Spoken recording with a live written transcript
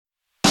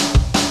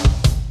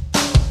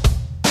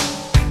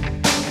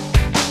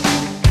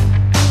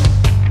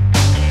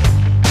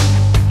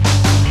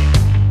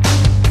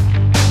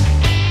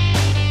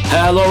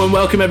Hello and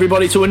welcome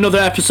everybody to another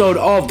episode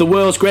of the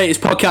world's greatest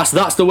podcast.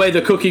 That's the way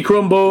the cookie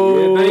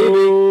crumbles.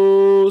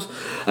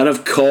 And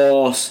of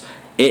course,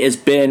 it has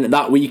been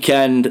that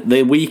weekend,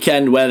 the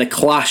weekend where the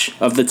clash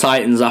of the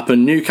Titans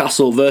happened.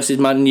 Newcastle versus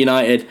Man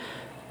United.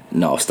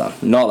 No, Stan,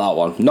 not that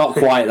one. Not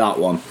quite that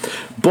one.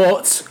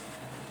 But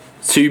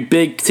two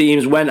big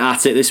teams went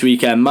at it this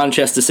weekend.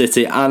 Manchester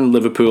City and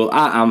Liverpool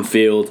at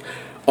Anfield.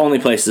 Only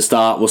place to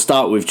start. We'll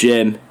start with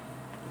Jim.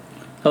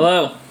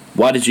 Hello.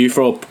 Why did you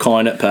throw a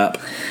coin at Pep?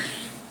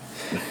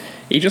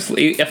 I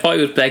thought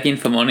he was begging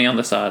for money on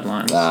the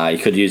sidelines.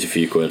 You could use a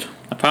few quid.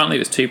 Apparently it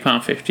was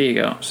 £2.50 he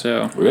got,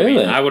 so...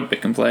 Really? I wouldn't be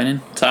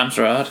complaining. Times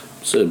are hard.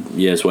 It's a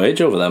year's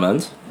wage over there,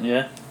 man.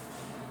 Yeah.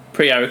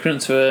 Pretty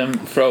arrogant to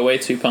throw away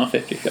 £2.50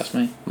 if you ask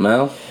me.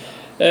 Well.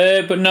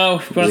 But no...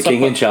 Is the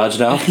king in charge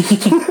now?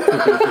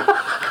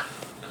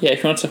 Yeah,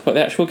 if you want to talk about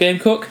the actual game,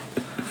 Cook.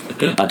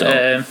 I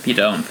don't. You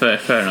don't,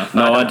 fair enough.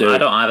 No, I do. I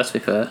don't either, to be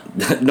fair.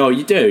 No,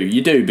 you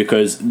do,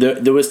 because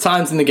there was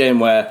times in the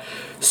game where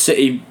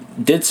City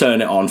did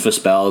turn it on for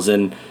spells,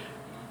 and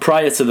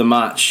prior to the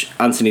match,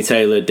 Anthony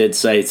Taylor did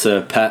say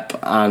to Pep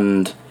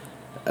and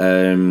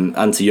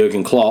to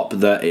Jurgen Klopp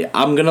that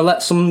I'm going to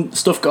let some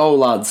stuff go,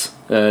 lads,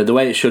 the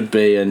way it should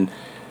be, and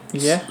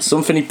yeah,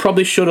 something he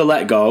probably should have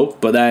let go,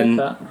 but then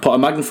put a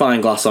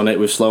magnifying glass on it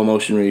with slow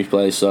motion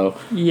replay. So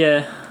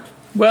yeah,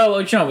 well,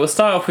 we'll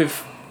start off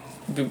with.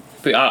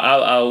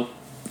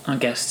 I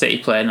guess City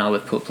played and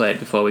Liverpool played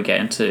before we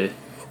get into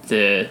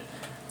the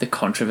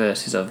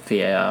controversies of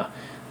VAR.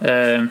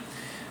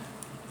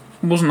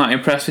 Wasn't that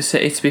impressed with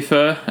City, to be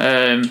fair.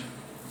 And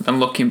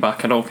looking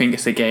back, I don't think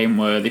it's a game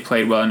where they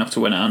played well enough to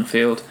win at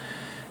Anfield.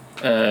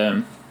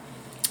 I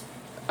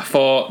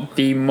thought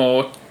the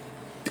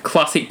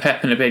classic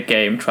Pep in a big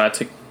game tried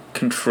to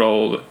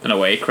control an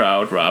away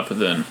crowd rather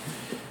than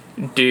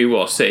do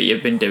what City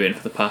have been doing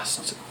for the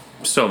past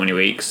so many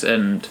weeks,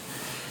 and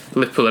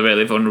Liverpool are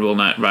really vulnerable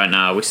right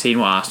now. We've seen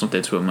what Arsenal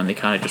did to them when they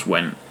kind of just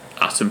went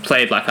at them,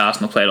 played like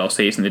Arsenal played all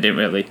season. They didn't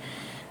really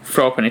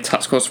throw up any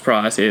tactical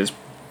surprises.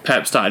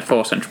 Pep started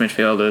 4 central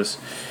midfielders.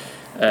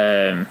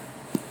 I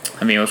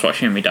was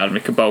watching him and my dad, and we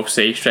could both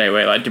see straight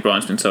away, like, De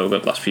Bruyne's been so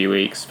good the last few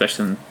weeks,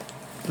 especially in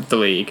the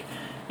league.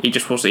 He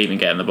just wasn't even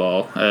getting the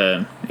ball.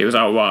 He was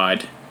out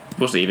wide,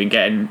 wasn't even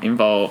getting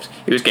involved.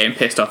 He was getting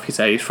pissed off. He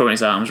said he was throwing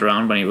his arms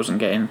around when he wasn't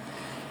getting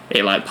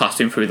it, like, passed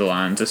him through the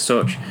lines as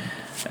such.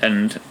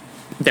 And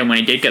then when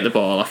he did get the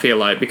ball, I feel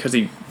like because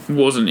he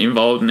wasn't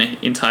involved in the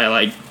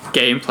entire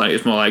game plan, it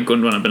was more like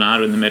Gundogan and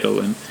Bernardo in the middle,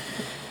 and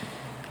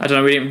I don't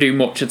know, we didn't do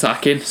much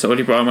attacking. So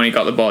De Bruyne, when he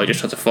got the ball, he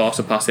just had to force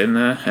a pass in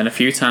there, and a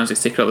few times he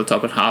stick it at the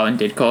top, and Haaland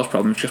did cause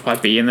problems just by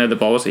being there. The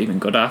ball wasn't even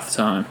good half the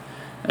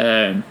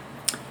time.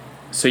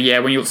 So yeah,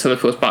 when you look to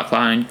Liverpool's back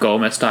line,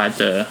 Gomez started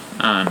there,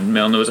 and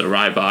Milner was at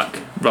right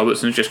back.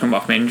 Robertson's just come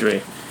off from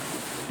injury.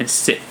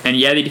 And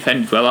yeah, they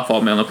defended well. I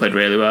thought Milner played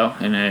really well,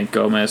 and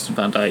Gomez and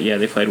Van Dijk, yeah,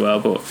 they played well,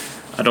 but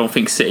I don't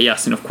think City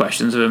asked enough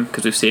questions of him,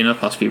 because we've seen in the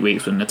past few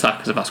weeks when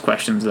attackers have asked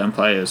questions of them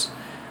players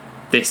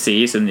this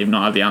season, they've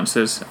not had the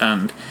answers,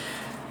 and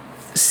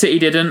City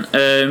didn't.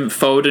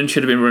 Foden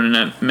should have been running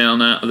at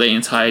Milner the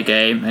entire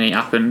game, and it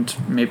happened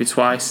maybe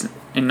twice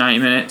in 90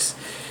 minutes.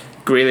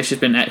 Grealish has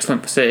been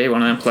excellent for City,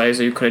 one of them players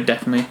who could have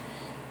definitely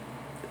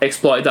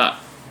exploited that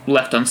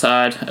left hand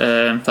side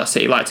that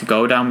City like to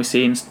go down. We've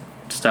seen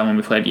still when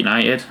we played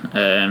United.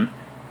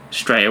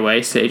 Straight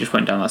away, City just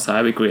went down that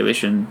side with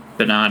Grealish, and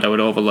Bernardo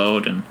would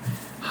overload, and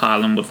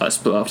Haaland would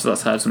split off to that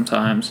side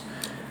sometimes.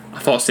 I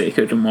thought City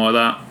could have done more of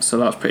that, so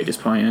that was pretty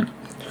disappointing.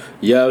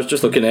 Yeah, I was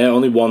just looking at it.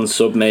 Only one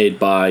sub made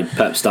by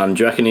Pep Stan.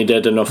 Do you reckon he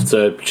did enough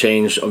to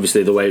change,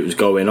 obviously, the way it was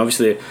going?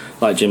 Obviously,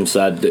 like Jim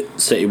said,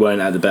 City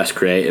weren't at the best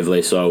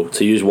creatively, so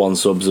to use one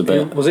sub's a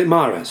bit... Was it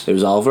Mahrez? It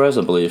was Alvarez,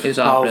 I believe. It was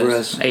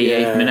Alvarez.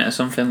 88th minute or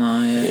something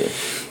like that.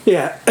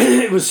 Yeah,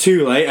 it was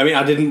too late. I mean,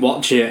 I didn't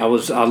watch it. I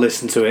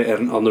listened to it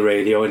on the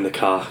radio in the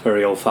car,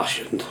 very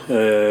old-fashioned.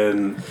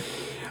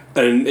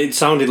 And it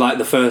sounded like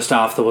the first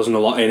half there wasn't a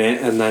lot in it,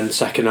 and then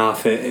second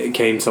half it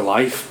came to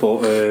life. But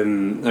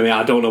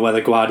I don't know whether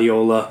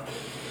Guardiola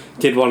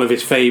did one of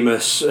his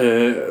famous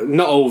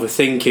not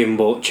overthinking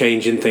but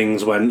changing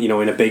things when,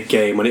 in a big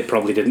game when it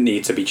probably didn't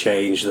need to be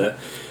changed, that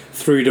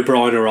threw De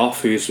Bruyne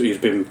off, who's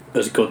been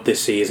as good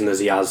this season as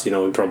he has,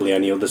 in probably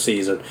any other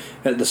season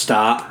at the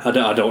start. I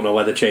don't know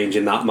whether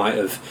changing that might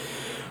have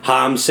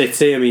harmed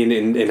City. I mean,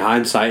 in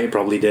hindsight, it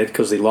probably did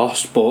because they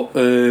lost. But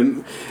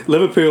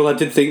Liverpool, I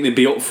did think they'd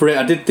be up for it.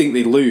 I did think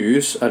they'd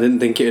lose. I didn't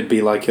think it'd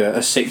be like a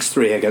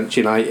 6-3 against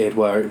United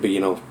where it'd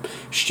be,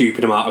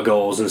 stupid amount of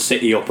goals and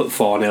City up at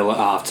 4-0 at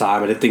half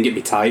time. I did think it'd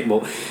be tight,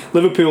 but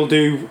Liverpool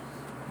do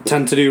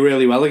tend to do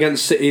really well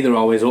against City. They're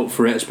always up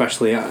for it,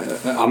 especially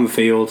at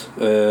Anfield.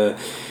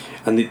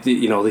 And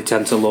they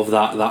tend to love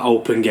that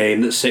open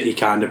game that City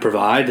kind of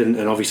provide, and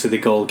obviously the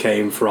goal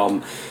came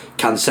from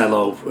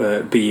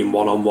Cancelo being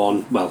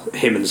one-on-one, well,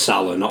 him and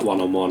Salah, not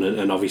one-on-one,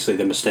 and obviously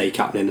the mistake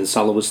happening and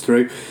Salah was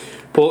through.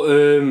 But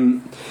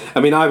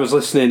I was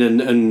listening,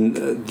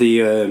 and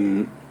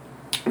the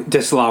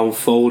Disallowed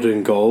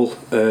Foden goal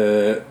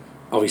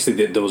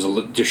obviously there was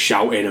just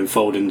shouting and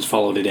Foden's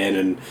followed it in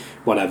and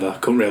whatever.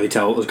 Couldn't really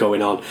tell what was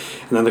going on.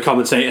 And then the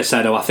commentator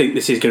said, "Oh, I think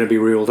this is going to be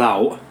ruled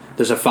out.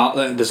 There's a foul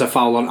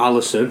on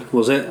Alisson,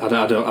 was it?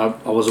 I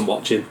wasn't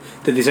watching.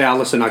 Did they say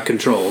Alisson had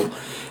control?"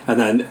 And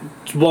then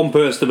one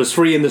person, there was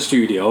 3 in the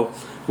studio.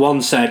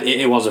 One said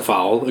it was a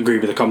foul,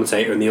 agreed with the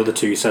commentator, and the other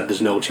 2 said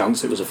there's no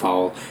chance it was a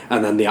foul.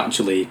 And then they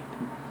actually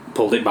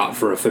pulled it back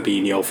for a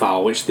Fabinho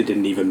foul, which they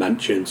didn't even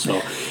mention.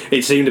 So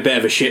it seemed a bit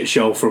of a shit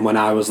show from when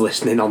I was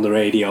listening on the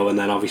radio. And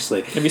then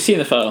obviously, have you seen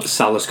the foul?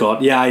 Salah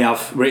scored. Yeah, I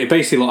have. It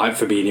basically looked like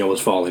Fabinho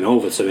was falling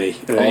over to me.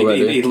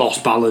 He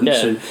lost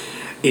balance and.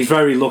 He's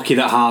very lucky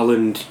that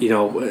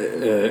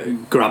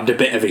Haaland, grabbed a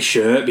bit of his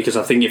shirt, because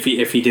I think if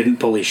he didn't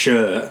pull his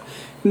shirt,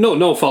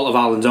 no fault of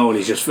Haaland's own,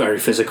 he's just very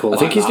physical. I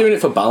think he's doing it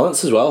for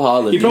balance as well,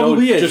 Haaland. He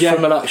probably is, just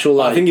from an actual.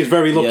 I think he's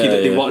very lucky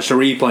that they've watched a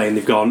replay and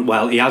they've gone,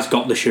 well, he has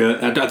got the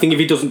shirt. I think if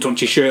he doesn't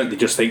touch his shirt, they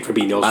just think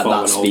Fabinho's at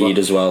falling that speed over.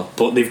 As well.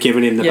 But they've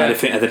given him the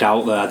benefit of the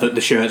doubt there that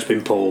the shirt's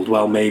been pulled.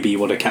 Well, maybe he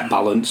would have kept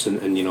balance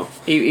and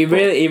He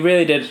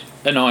really did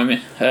annoy me.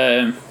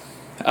 I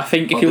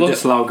think if you look,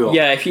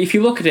 if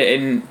you look at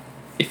it in.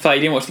 If you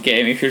didn't watch the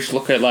game, if you just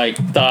look at like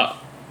that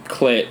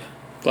clip,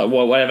 like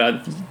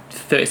whatever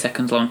 30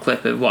 seconds long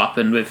clip of what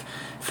happened with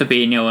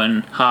Fabinho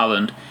and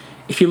Haaland,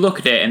 if you look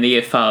at it and the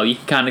foul, you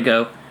can kind of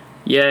go,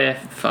 yeah,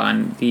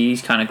 fine.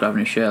 He's kind of grabbing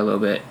his shirt a little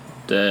bit.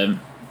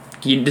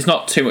 There's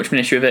not too much of an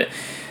issue with it,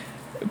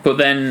 but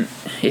then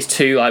it's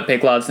 2 like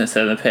big lads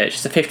instead of the pitch.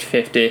 It's a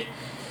 50-50.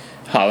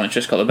 Haaland's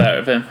just got the better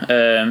of him.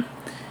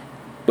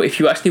 But if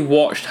you actually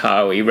watched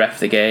how he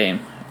ref the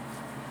game.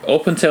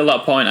 Up until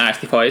that point, I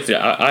actually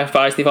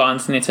thought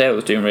Anthony Taylor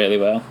was doing really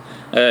well.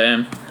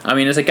 I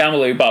mean, as a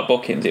gambler who bought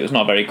bookings, it was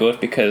not very good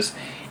because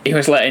he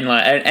was letting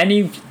like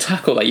any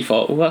tackle that you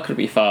thought, that could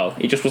be a foul.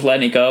 He just was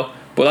letting it go.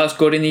 But that's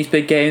good in these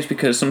big games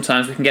because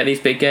sometimes we can get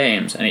these big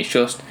games and it's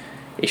just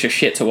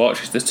shit to watch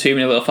because there's too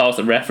many little fouls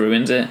that ref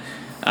ruins it.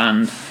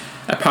 And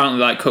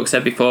apparently, like Cook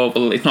said before,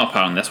 well, it's not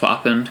apparently that's what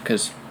happened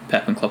because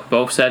Pep and Klopp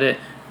both said it.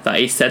 That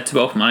he said to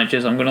both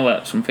managers, "I'm going to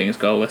let some things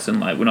go. Listen,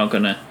 like we're not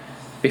going to."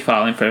 Be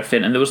fouling for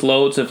everything, and there was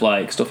loads of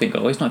like stuff in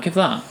goal. He's not give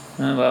that.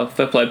 Well,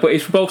 fair play, but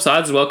it's for both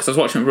sides as well. Because I was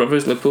watching my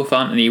brother's Liverpool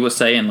fan, and he was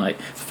saying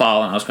like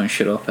foul, and I was going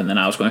shut up, and then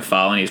I was going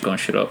foul, and he was going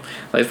shut up.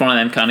 Like it's one of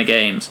them kind of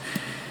games.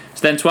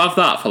 So then to have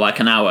that for like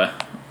an hour,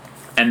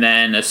 and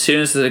then as soon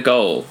as there's a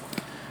goal,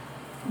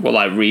 we're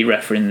like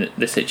re-refereeing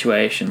the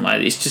situation.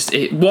 Like it's just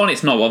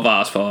it's not what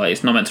VAR's for.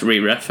 It's not meant to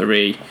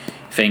re-referee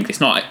things. It's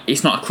not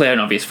a clear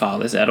and obvious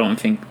foul, is it? I don't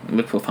think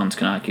Liverpool fans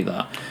can argue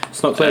that.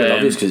 It's not clear and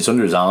obvious because it's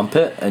under his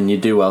armpit, and you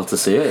do well to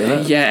see it, isn't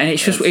it? Yeah, and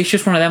it's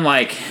just one of them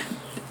like.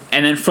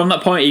 And then from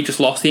that point, he just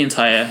lost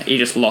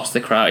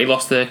the crowd. He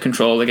lost the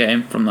control of the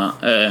game from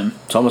that.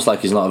 It's almost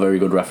like he's not a very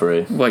good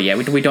referee. Well, yeah,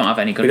 we don't have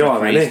any good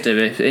referees,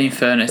 do we? In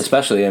fairness,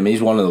 especially him,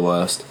 he's one of the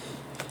worst.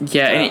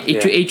 Yeah, and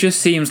it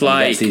just seems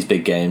like against these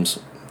big games.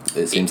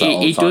 It seems like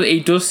all the time.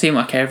 It does seem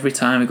like every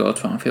time we go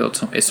to Anfield,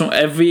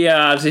 every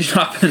year it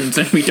happens,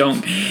 and we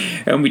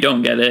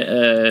don't get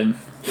it.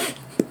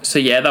 So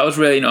yeah, that was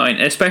really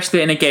annoying,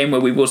 especially in a game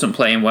where we wasn't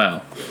playing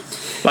well.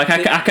 Like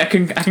I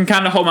can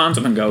kind of hold my hands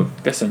up and go,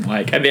 listen,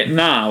 like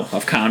now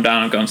I've calmed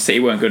down. I've gone,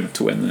 City weren't good enough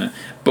to win there,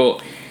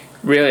 but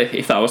really,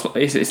 if that was,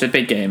 it's a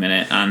big game in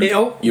it, and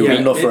you were good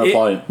enough for a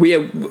point. We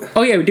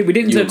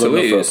didn't deserve to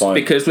lose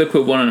because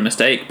Liverpool won on a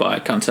mistake by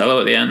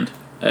Cancelo at the end.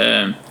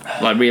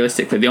 Like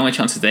realistically, the only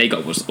chances they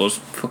got was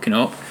fucking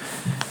up.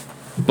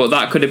 But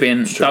that could have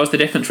been that was the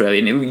difference really.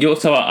 And you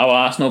looked at how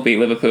Arsenal beat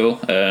Liverpool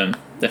a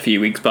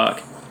few weeks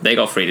back. They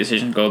got 3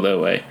 decisions go their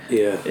way.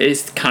 Yeah,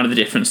 it's kind of the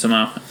difference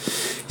somehow.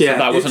 Yeah, so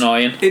that was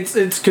annoying.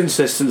 It's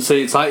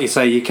consistency. It's like you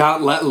say, you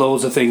can't let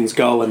loads of things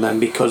go, and then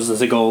because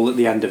there's a goal at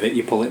the end of it,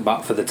 you pull it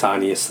back for the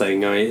tiniest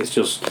thing. I mean,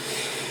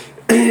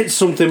 it's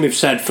something we've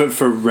said for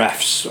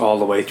refs all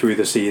the way through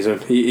the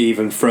season.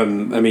 Even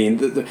from, I mean,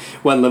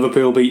 when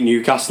Liverpool beat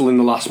Newcastle in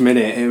the last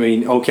minute, I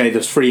mean, okay,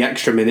 there's 3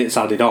 extra minutes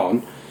added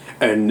on,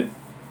 and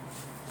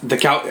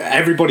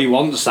everybody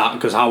wants that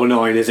because how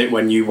annoying is it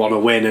when you want to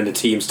win and the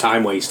team's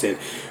time wasted?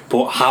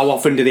 But how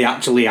often do they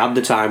actually add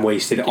the time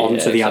wasted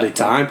onto the added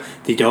time?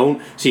 They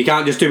don't. So you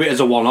can't just do it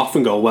as a one-off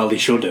and go, well, they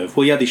should have.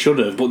 Well, yeah, they should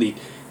have, but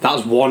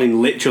that's one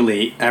in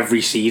literally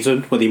every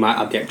season where they might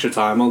add the extra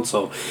time on.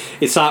 So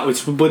it's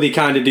where they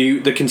kind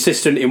of they're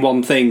consistent in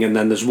one thing, and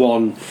then there's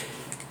one,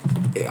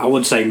 I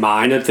would say,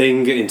 minor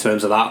thing in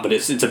terms of that, but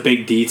it's a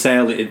big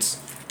detail. It's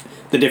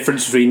the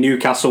difference between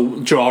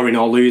Newcastle drawing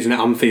or losing at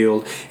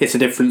Anfield. It's the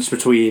difference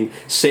between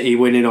City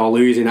winning or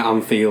losing at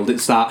Anfield.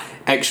 It's that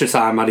extra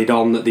time added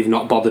on that they've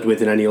not bothered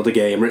with in any other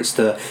game, or it's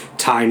the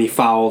tiny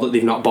foul that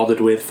they've not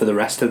bothered with for the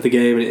rest of the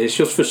game. And it's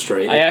just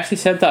frustrating. I actually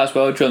said that as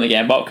well during the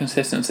game about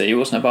consistency. It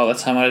wasn't about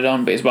the time added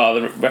on, but it's about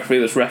the referee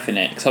was reffing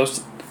it. Because I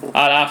was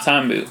at half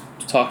time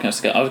talking to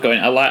Scott, I was going,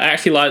 I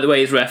actually like the way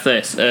he's ref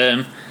this.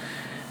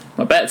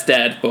 My bet's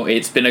dead, but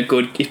it's been a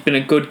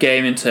good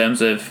game in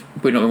terms of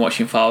we've not been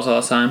watching fouls all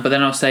the time. But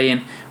then I was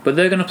saying, but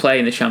they're going to play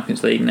in the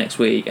Champions League next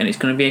week, and it's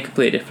going to be a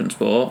completely different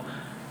sport.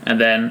 And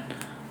then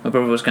my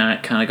brother was going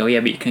to kind of go, yeah,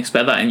 but you can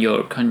expect that in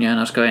Europe, can you? And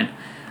I was going,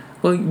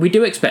 well, we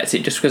do expect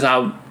it just because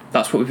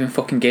that's what we've been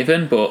fucking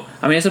given. But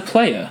I mean, as a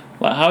player,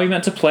 like, how are you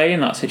meant to play in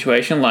that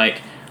situation?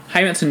 Like, how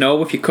are you meant to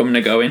know if you're coming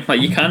or going?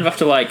 Like, you kind of have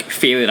to like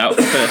feel it out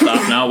for the first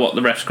half now what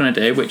the ref's going to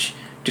do, which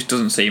just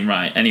doesn't seem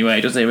right anyway,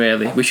 does it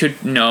really? We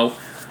should know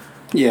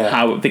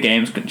how the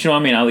game's. Do you know what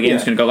I mean? How the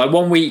game's going to go? Like,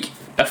 1 week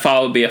a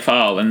foul will be a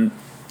foul, and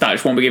that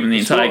just won't be given the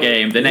entire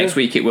game. The next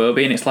week it will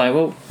be, and it's like,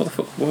 well, what the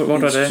fuck?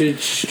 What do I do?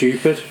 It's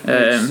stupid.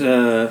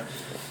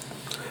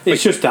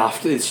 It's just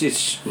daft. It's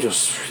just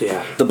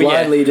the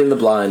blind leading the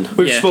blind.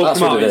 We've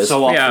spoken about it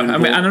so often. Yeah, I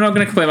mean, and I'm not going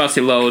to complain about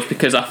it loads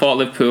because I thought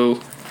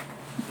Liverpool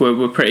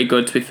were pretty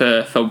good, to be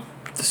fair, for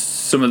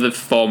some of the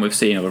form we've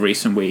seen over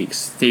recent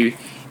weeks.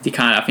 They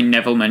kind of, I think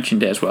Neville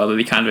mentioned it as well, that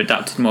they kind of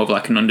adapted more of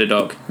like an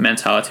underdog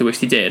mentality, which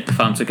they did. The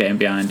fans were getting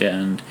behind it,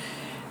 and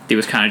they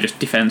was kind of just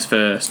defence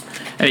first.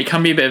 And it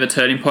can be a bit of a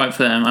turning point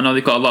for them. I know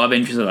they've got a lot of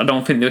injuries. I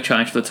don't think they'll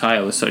challenge for the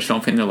title as such. I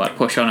don't think they'll like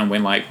push on and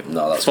win like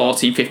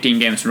 14, 15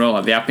 games in a row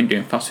like they have been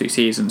doing past few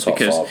seasons. Top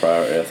because 4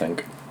 priority, I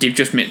think. They've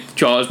just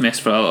Jaw's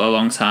missed for a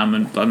long time,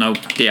 and I know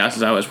Diaz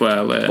is out as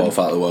well. Both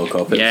out of the World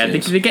Cup. Yeah,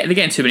 they're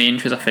getting too many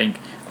injuries, I think.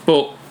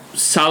 But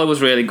Salah was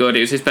really good.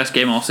 It was his best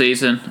game all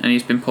season, and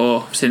he's been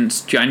poor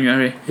since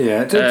January.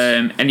 Yeah, it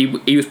is. And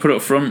he was put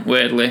up front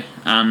weirdly,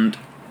 and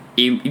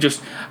he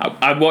just.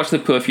 I watched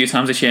Liverpool a few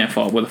times this year and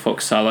thought, "Where the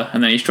fuck's Salah?"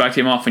 And then he's dragged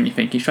him off, and you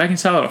think he's dragging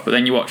Salah off, but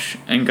then you watch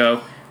and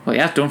go, "Well,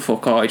 he has done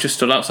fuck all. He just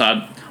stood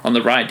outside on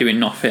the right doing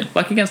nothing."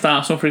 Like against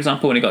Arsenal, for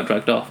example, when he got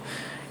dragged off,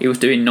 he was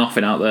doing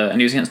nothing out there,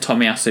 and he was against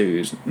Tomiyasu,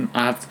 who's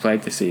I have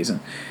played this season.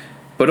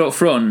 But up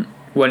front,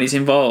 when he's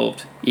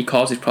involved, he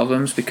causes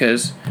problems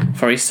because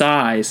for his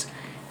size,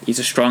 he's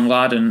a strong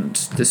lad, and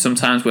there's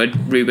sometimes where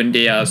Ruben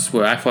Diaz,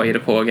 where I thought he had a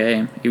poor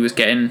game, he was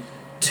getting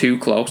too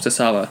close to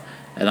Salah,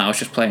 and that was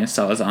just playing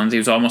Salah's hands. He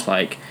was almost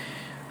like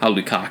how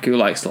Lukaku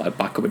likes to like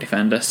back up a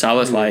defender.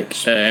 Salah's like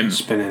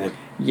spinning him.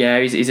 Yeah,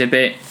 he's a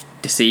bit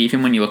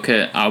deceiving when you look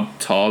at how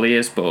tall he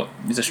is, but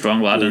he's a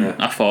strong lad,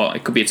 and I thought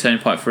it could be a turning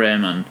point for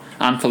him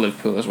and for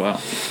Liverpool as well.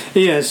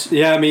 He is.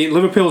 Yeah, I mean,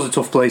 Liverpool's a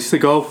tough place to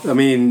go. I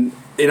mean,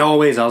 it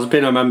always has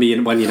been. I remember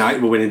when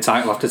United were winning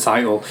title after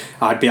title,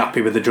 I'd be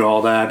happy with the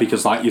draw there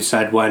because, like you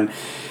said, when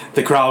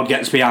the crowd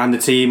gets behind the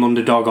team,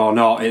 underdog or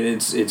not,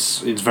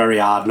 it's very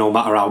hard, no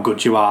matter how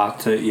good you are.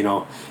 To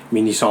I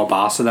mean, you saw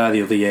Barca there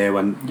the other year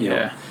when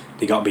know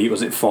they got beat.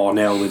 Was it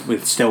 4-0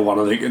 with still one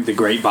of the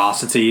great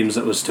Barca teams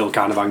that was still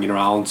kind of hanging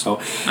around. So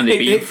and they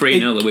beat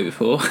 3-0 the week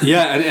before.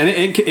 Yeah, and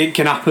it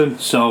can happen.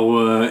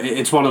 So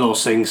it's one of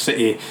those things.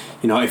 City,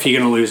 if you're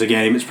going to lose a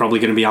game, it's probably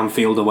going to be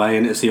Anfield away,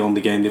 and it's the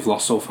only game they've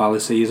lost so far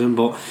this season.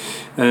 But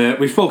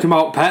we've spoken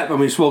about Pep and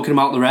we've spoken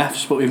about the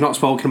refs, but we've not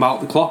spoken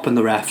about the Klopp and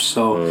the refs.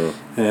 So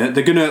they're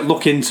going to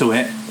look into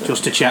it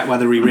just to check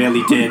whether he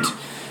really did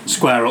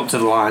square up to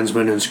the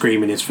linesman and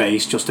scream in his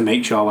face, just to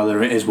make sure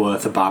whether it is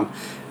worth a ban.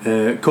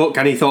 Cook,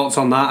 any thoughts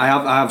on that? I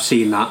have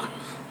seen that.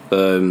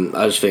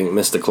 I just think,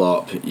 Mr.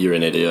 Klopp, you're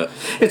an idiot.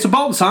 It's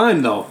about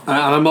time, though,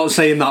 and I'm not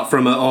saying that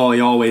from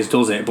he always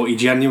does it, but he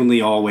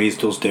genuinely always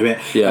does do it.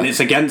 Yeah. And it's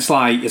against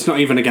it's not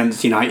even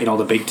against United or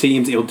the big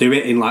teams. He'll do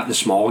it in like the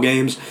small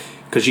games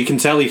because you can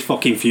tell he's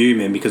fucking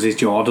fuming because his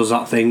jaw does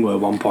that thing where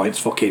one point's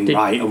fucking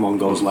right and one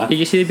goes left. Did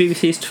you see the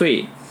BBC's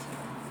tweet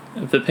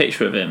of the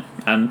picture of him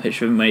and the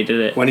picture of him when he did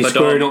it? When he's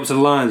squaring up to the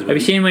lines. Have you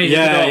seen when he did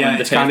it? Yeah,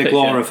 it's kind of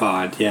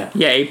glorified. Yeah,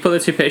 he put the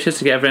two pictures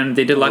together and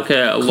they did like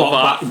a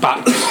Klopp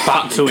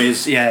back to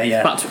his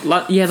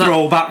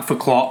throwback for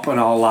Klopp and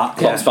all that.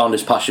 Klopp's found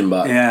his passion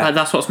back. Yeah,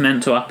 that's what's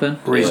meant to happen.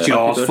 Where his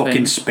jaw's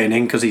fucking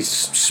spinning because he's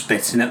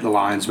spitting at the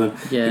linesman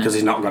because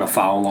he's not got a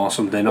foul or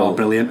something.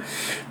 Brilliant.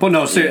 But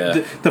no, so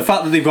the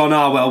fact that they've gone,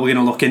 we're going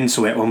to look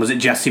into it. When was it?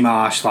 Jesse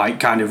Marsh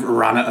kind of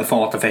ran at a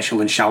fourth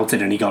official and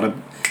shouted, and he got a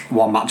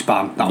 1 match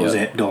ban. That was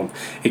it, done.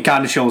 It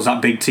kind of shows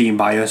that big team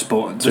bias,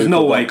 but there's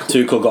no way.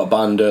 Tuchel got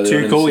banned earlier.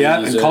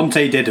 And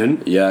Conte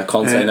didn't. Yeah,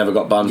 Conte never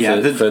got banned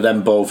for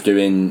them both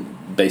doing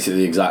basically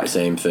the exact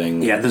same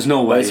thing. Yeah, there's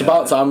no way. But it's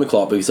about time with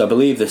Klopp because I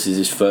believe this is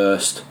his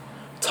first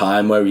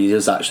time where he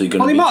is actually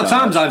going to be. The amount of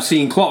times I've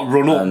seen Klopp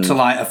run up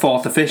to a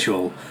fourth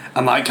official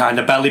and kind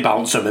of belly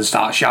bounce him and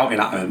start shouting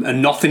at him,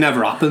 and nothing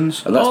ever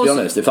happens. And let's be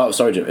honest, if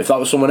that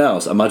was someone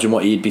else, imagine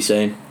what he'd be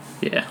saying.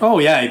 Yeah. Oh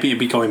yeah, he'd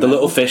be going. The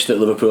little fish that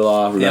Liverpool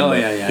are, remember,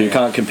 who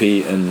can't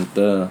compete and.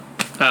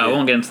 I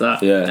won't get into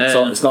that.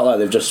 Yeah, it's not like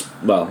they've just.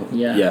 Well,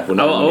 yeah. I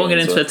won't get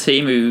into a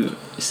team who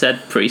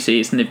said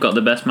pre-season they've got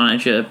the best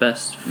manager,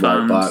 best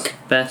fans,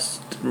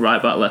 best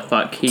right back, left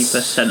back,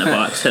 keeper, centre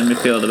back, centre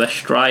midfielder, best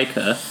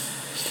striker,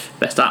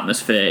 best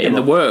atmosphere in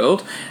the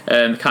world.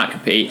 Can't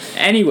compete.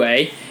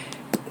 Anyway,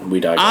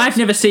 I've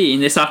never seen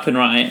this happen,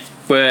 right?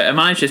 Where a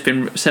manager's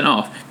been sent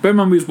off. Bear in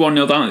mind we was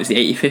 1-0 down. It's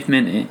the 85th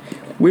minute.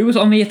 We was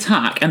on the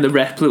attack and the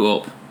ref blew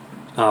up.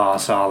 Oh, I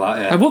saw that,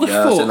 yeah. What the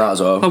fuck? I've seen that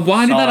as well.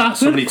 Why did that happen?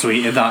 Somebody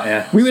tweeted that,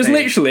 yeah. We was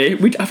literally,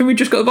 I think we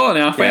just got the ball on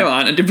the halfway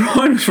line and De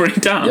Bruyne was running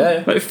down,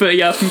 like 30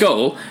 yards from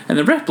goal, and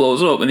the ref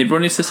blows up and they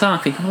run into the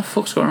side thinking, what the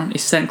fuck's going on?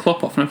 He's sent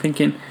Klopp off, and I'm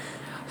thinking,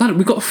 lad,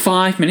 we've got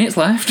 5 minutes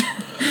left.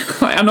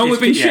 Like, I know we've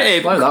been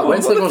shitty. Like that.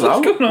 Wait till it goes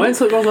out. Wait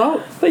till it goes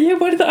out. But yeah,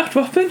 why did that have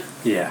to happen?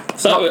 Yeah.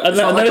 I've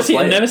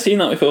never seen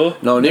that before.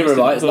 No, neither have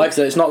I. Like I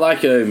said, it's not like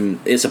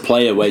it's a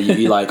player where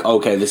you're like,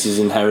 okay, this is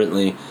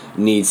inherently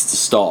needs to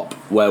stop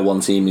where one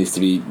team needs to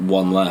be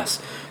one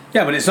less.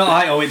 Yeah, but it's not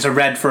like, it's a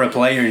red for a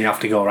player and you have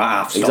to go, right, I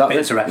have to stop it,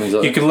 it's a red.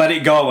 Exactly. You can let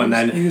it go and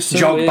then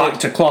jog back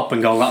to Klopp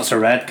and go, that's a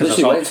red, because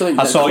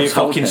I saw you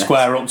fucking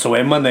square up to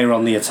him when they were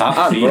on the attack.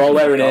 And we're all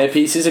wearing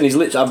earpieces and he's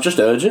literally, I've just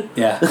heard you.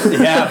 Yeah,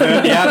 I've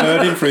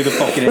heard him through the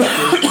fucking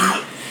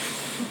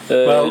earpiece.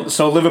 Well,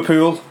 so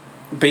Liverpool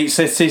beat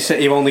City.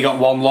 City have only got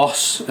one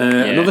loss.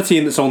 Another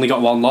team that's only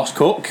got one loss,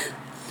 Cook.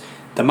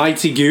 The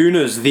mighty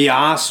Gooners, the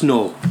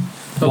Arsenal.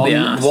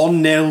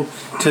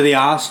 1-0 to the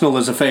Arsenal,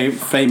 as a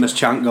famous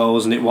chant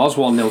goes, and it was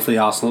 1-0 to the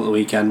Arsenal at the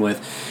weekend with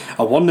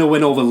a 1-0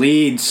 win over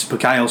Leeds.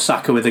 Bukayo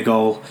Saka with a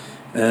goal.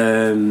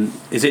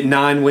 Is it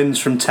 9 wins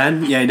from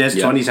 10? Yeah, it is.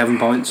 27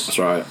 points. That's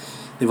right.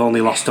 They've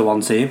only lost to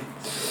one team.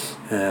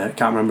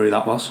 Can't remember who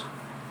that was.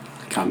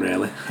 Can't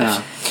really.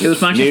 It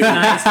was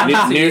Manchester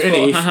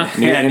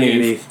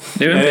United.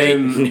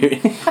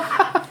 Newton.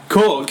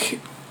 Cook,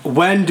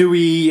 when do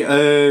we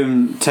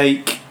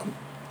take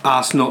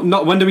Arsenal?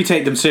 Not when do we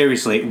take them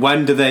seriously?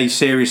 When do they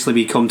seriously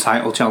become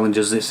title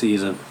challengers this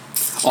season?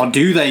 Or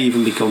do they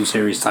even become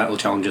serious title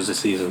challengers this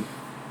season?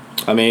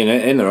 I mean,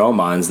 in their own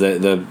minds,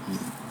 the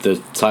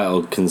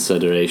title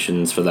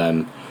considerations for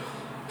them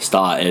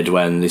started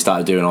when they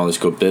started doing all this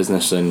good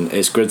business, and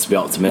it's good to be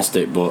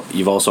optimistic, but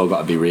you've also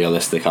got to be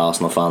realistic,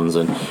 Arsenal fans,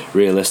 and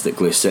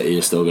realistically City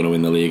is still going to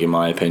win the league in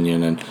my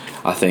opinion, and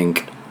I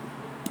think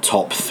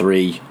top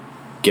 3,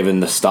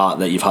 given the start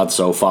that you've had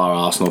so far,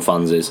 Arsenal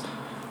fans, is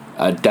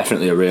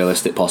definitely a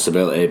realistic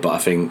possibility, but I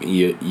think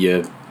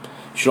you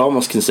should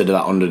almost consider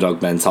that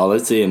underdog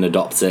mentality and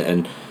adopt it,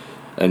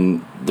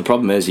 and the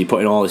problem is you're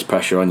putting all this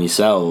pressure on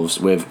yourselves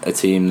with a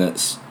team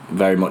that's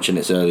very much in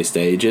its early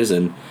stages,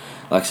 and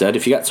like I said,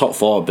 if you get top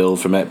 4, build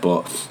from it,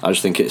 but I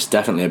just think it's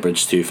definitely a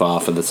bridge too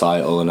far for the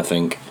title, and I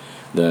think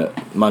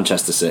that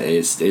Manchester City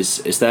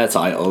it's their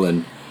title,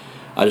 and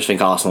I just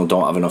think Arsenal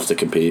don't have enough to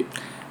compete.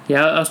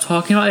 Yeah, I was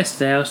talking about this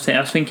today. I was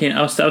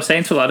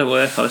saying to a lad at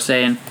work, I was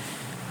saying,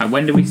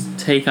 when do we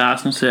take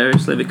Arsenal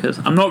seriously? Because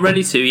I'm not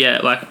ready to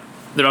yet. Like,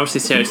 they're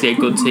obviously seriously a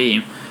good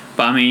team,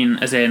 but I mean,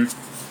 as in,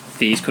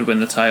 these could win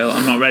the title.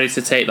 I'm not ready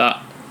to take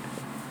that.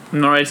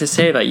 I'm not ready to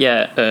say that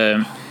yet.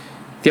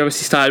 They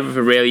obviously started with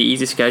a really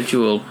easy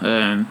schedule.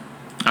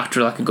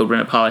 After like a good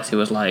run at Palace, it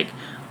was like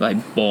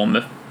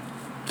Bournemouth,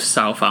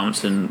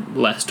 Southampton,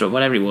 Leicester,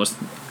 whatever it was.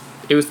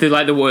 It was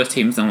the worst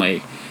teams in the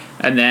league.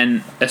 And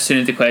then as soon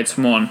as they played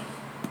someone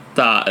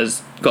that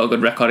has got a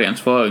good record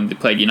against Fulham, they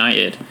played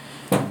United.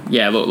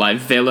 Yeah, look, like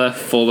Villa,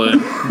 Fulham,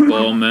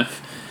 Bournemouth,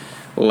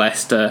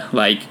 Leicester,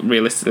 like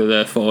realistically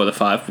they're 4 of the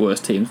 5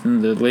 worst teams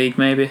in the league,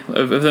 maybe.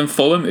 Other than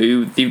Fulham,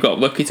 who they've got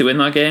lucky to win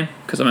that game,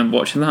 because I remember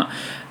watching that.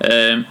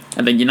 And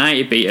then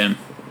United beat them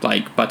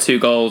like by 2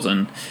 goals,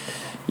 and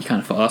you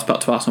kind of thought that's back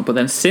to Arsenal. But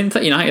then since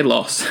that United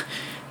loss,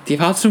 they've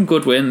had some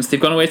good wins.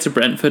 They've gone away to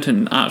Brentford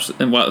and wiped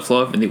the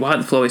floor, and they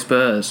wiped the floor with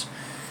Spurs.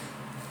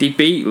 They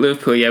beat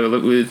Liverpool,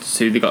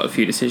 they got a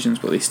few decisions,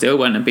 but they still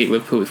went and beat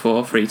Liverpool with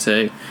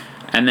 3-2.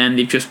 And then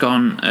they've just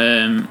gone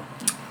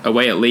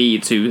away at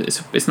Leeds, who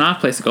it's a nice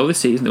place to go this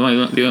season. They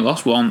only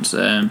lost once.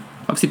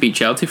 Obviously beat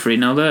Chelsea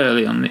 3-0 there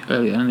early on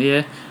in the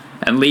year,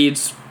 and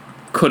Leeds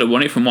could have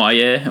won it from what I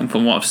hear and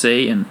from what I've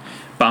seen. And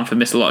Bamford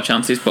missed a lot of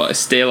chances, but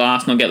still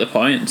Arsenal get the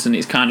points, and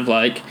it's kind of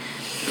like,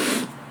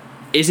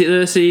 is it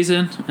their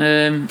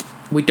season?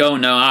 We don't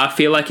know. I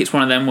feel like it's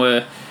one of them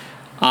where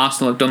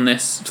Arsenal have done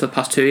this for the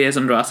past 2 years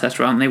under Arteta,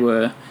 haven't they?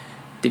 Where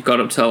they've got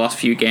up to the last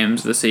few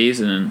games of the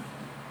season and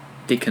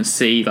they can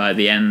see like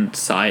the end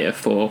sight of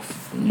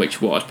 4th, which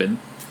has been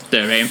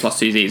their aim plus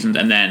 2 seasons,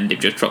 and then they've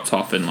just dropped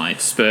off, and like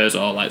Spurs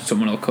or like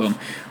someone will come.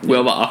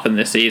 Will that happen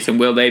this season?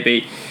 Will they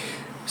be,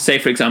 say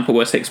for example,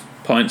 we're 6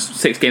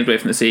 games away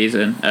from the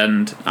season,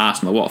 and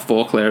Arsenal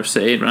 4 clear of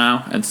City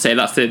now, and say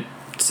that's the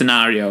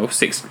scenario,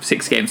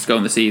 6 games to go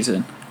in the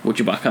season, would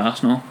you back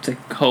Arsenal to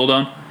hold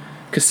on?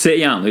 Because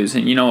City aren't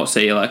losing. You know what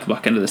City are like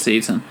back end of the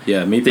season.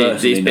 Yeah, me personally,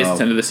 these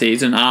business end of the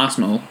season.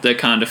 Arsenal, they're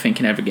kind of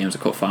thinking every game's a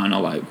cup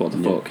final. Like, what the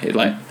fuck? It,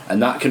 like,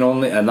 and that can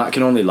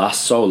only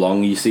last so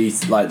long. You see,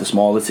 like the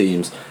smaller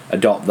teams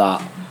adopt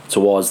that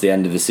towards the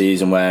end of the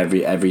season, where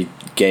every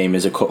game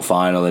is a cup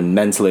final, and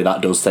mentally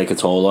that does take a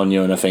toll on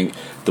you. And I think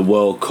the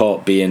World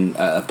Cup being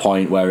at a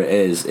point where it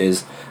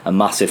is a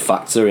massive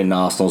factor in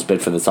Arsenal's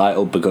bid for the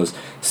title, because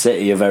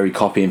City are very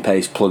copy and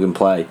paste, plug and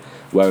play.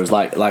 Whereas,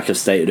 like I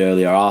stated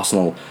earlier,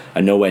 Arsenal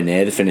are nowhere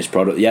near the finished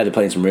product. Yeah, they're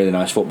playing some really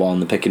nice football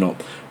and they're picking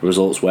up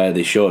results where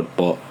they should,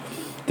 but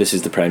this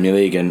is the Premier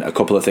League, and a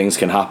couple of things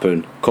can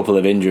happen. A couple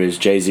of injuries.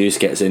 Jesus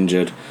gets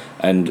injured,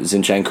 and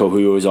Zinchenko,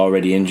 who is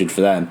already injured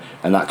for them,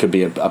 and that could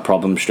be a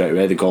problem straight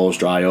away. The goals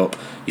dry up,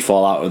 you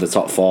fall out of the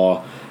top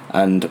 4,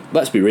 And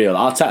let's be real,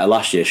 Arteta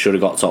last year should have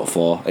got top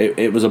 4.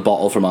 It was a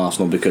bottle from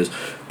Arsenal because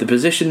the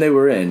position they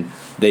were in,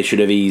 they should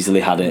have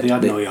easily had it. They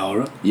had no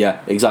Europe.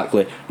 Yeah,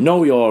 exactly.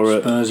 No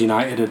Europe. Spurs,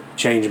 United had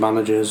changed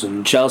managers,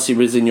 and Chelsea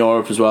was in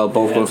Europe as well,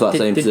 both going for that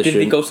same position.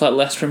 Did they go to like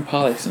Leicester and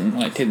Palace and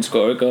like didn't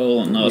score a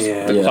goal, and those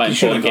quite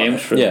important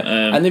games for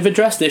them. And they've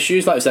addressed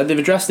issues, like I said,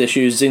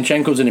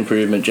 Zinchenko's an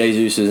improvement,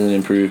 Jesus is an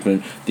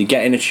improvement. They're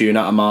getting a tune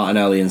out of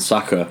Martinelli and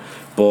Saka,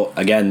 but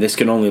again, this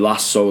can only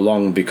last so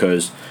long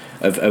because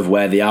of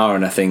where they are,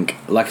 and I think,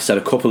 like I said,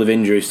 a couple of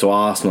injuries to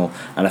Arsenal,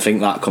 and I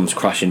think that comes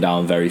crashing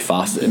down very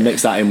fast.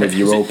 Mix that in with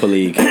Europa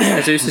League.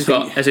 Jesus has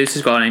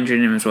got an injury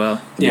in him as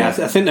well. Yeah,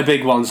 I think the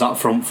big one's that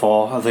front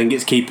 4. I think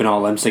it's keeping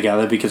all them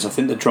together, because I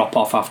think the drop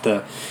off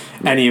after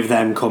any of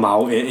them come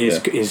out is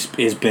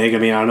big. I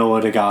mean, I know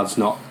Odegaard's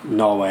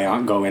Norway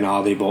aren't going,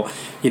 are they? But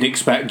you'd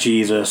expect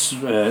Jesus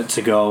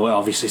to go.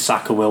 Obviously,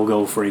 Saka will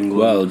go for England.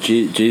 Well,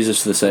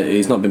 Jesus,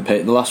 he's not been picked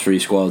in the last 3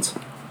 squads.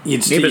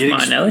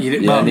 Martinelli.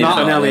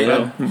 Martinelli.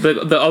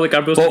 The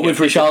Odegaard was. But with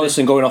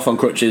Richarlison going off on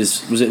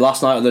crutches, was it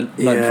last night or the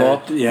night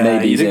before? Yeah,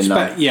 maybe he's in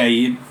now.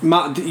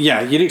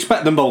 You'd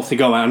expect them both to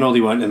go. I know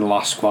they weren't in the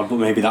last squad, but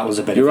maybe that was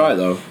a bit. You're right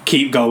though.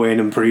 Keep going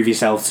and prove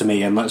yourself to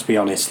me, and let's be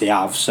honest, they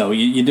have. So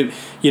you'd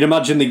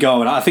imagine they go,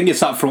 and I think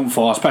it's that front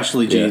 4,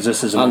 especially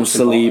Jesus as and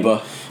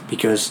Saliba.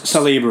 Because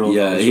Saliba will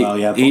go as well,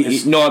 yeah.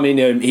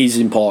 He's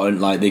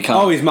important. Like they can't.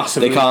 Oh, he's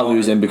massively. They can't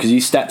lose him because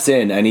he steps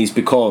in and he's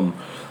become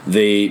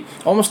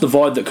almost the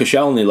void that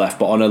Koscielny left,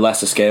 but on a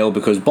lesser scale,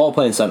 because ball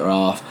playing centre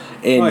half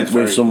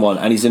with someone,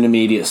 and he's an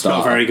immediate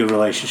starter. Got a very good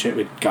relationship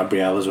with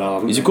Gabriel as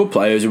well. He's a good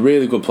player. He's a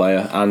really good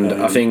player, and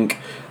I think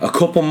a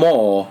couple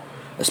more,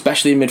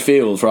 especially in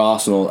midfield for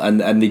Arsenal,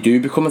 and they do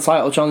become a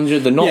title challenger.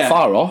 They're not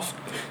far off.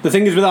 The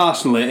thing is with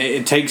Arsenal,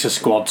 it takes a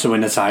squad to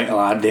win a title,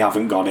 and they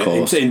haven't got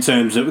it. In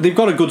terms of, they've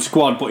got a good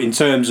squad, but in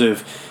terms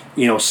of,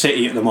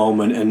 City at the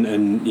moment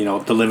and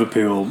the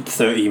Liverpool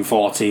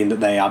 13-14 that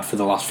they had for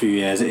the last few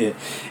years, it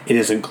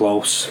isn't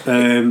close.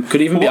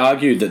 Could even be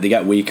argued that they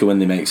get weaker when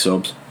they make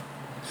subs.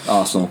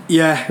 Arsenal.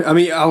 Yeah, I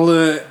mean,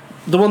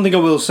 the one thing I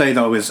will say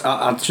though is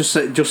I'd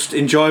just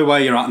enjoy where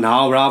you're at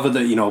now, rather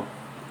than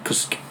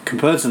because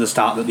compared to the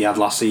start that they had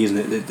last season,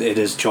 it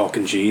is chalk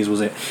and cheese.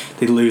 Was it?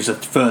 They'd lose the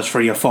first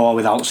 3 or 4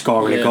 without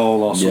scoring a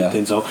goal or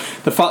something. So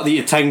the fact that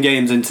you're 10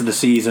 games into the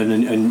season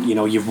and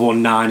you've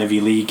won 9 of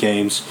your league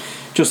games,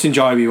 just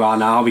enjoy where you are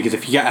now, because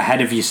if you get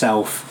ahead of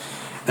yourself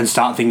and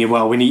start thinking,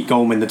 well, we need to go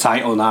and win the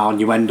title now, and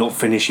you end up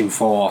finishing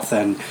 4th,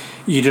 then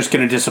you're just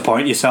going to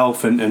disappoint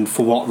yourself, and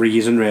for what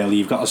reason, really?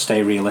 You've got to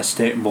stay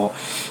realistic. But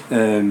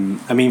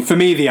I mean, for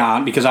me, they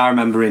aren't, because I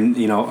remember in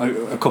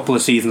a couple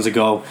of seasons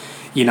ago,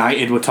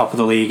 United were top of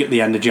the league at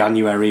the end of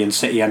January, and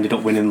City ended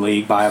up winning the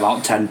league by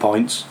about 10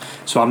 points.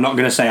 So I'm not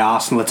going to say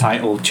Arsenal are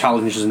title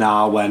challengers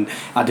now when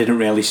I didn't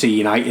really see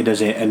United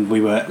as it, and we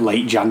were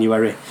late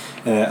January.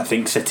 I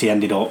think City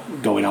ended up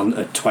going on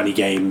a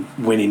 20-game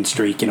winning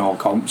streak in all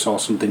comps or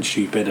something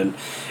stupid,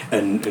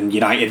 and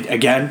United,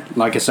 again,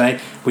 like I say,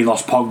 we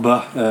lost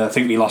Pogba. I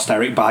think we lost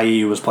Eric Bailly,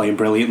 who was playing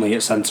brilliantly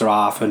at centre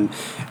half, and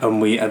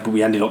we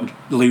ended up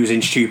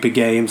losing stupid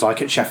games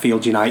like at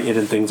Sheffield United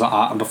and things like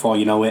that. And before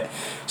you know it,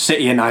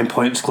 City are 9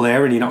 points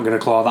clear, and you're not going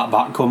to claw that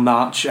back come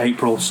March,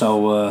 April.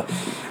 So,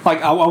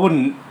 I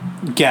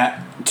wouldn't get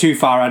too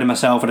far ahead of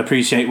myself. I'd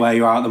appreciate where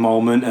you are at the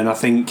moment, and I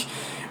think,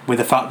 with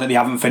the fact that they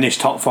haven't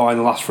finished top 4 in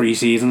the last 3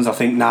 seasons, I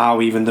think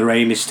now even the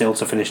aim is still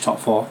to finish top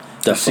 4.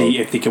 To see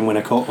if they can win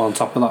a cup on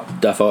top of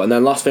that. Defo. And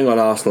then last thing on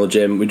Arsenal,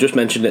 Jim, we just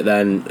mentioned it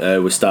then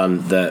with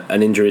Stan, that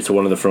an injury to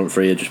one of the front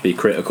 3 would just be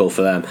critical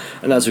for them.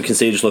 And as we can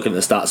see, just looking at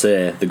the stats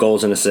here, the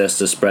goals and assists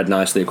are spread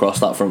nicely across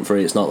that front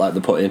 3. It's not like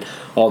they're putting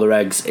all their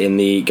eggs in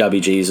the Gabby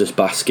Jesus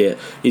basket.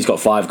 He's got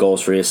 5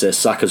 goals, 3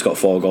 assists. Saka's got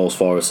 4 goals,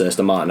 4 assists.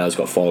 And Martinelli's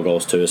got 4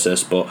 goals, 2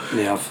 assists. But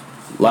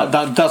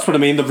that's what I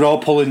mean. They're all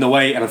pulling the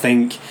weight, and I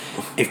think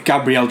if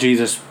Gabriel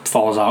Jesus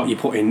falls out, you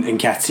put in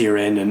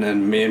Nketiah in, and I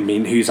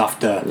mean, who's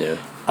after? Yeah.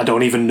 I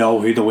don't even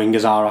know who the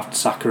wingers are after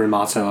Saka and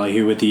Martinelli.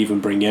 Who would they even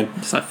bring in?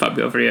 It's like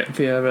Fabio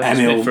Vieira,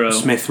 Emil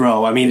Smith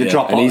Rowe. I mean, the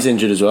drop off. And he's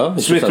injured as well.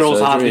 Smith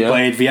Rowe's hardly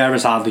played.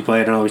 Vieira's hardly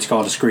played. I know he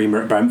scored a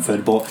screamer at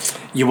Brentford, but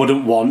you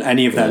wouldn't want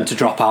any of them to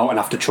drop out and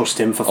have to trust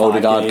him for 5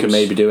 games. Odegaard could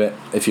maybe do it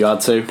if you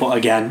had to. But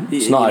again,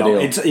 it's not ideal.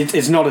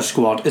 It's not a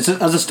squad. As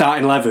a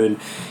starting 11,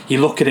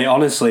 you look at it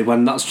honestly,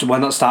 when that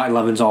starting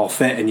 11's all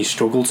fit, and you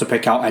struggle to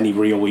pick out any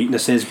real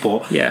weaknesses,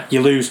 but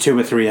you lose 2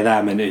 or 3 of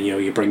them, and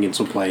you bring in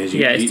some players,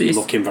 you're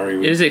looking very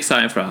weak. It is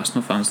exciting for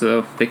Arsenal fans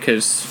though,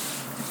 because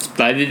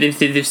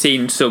they've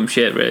seen some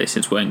shit really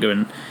since Wenger,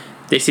 and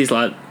this is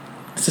like,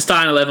 it's a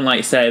starting 11, like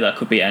you say, that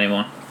could beat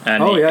anyone,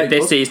 and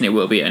this season it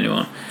will beat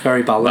anyone.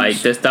 Very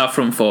balanced. Like that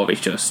front 4 is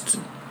just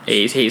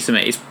he's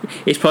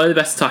probably the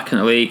best attack in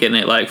the league, isn't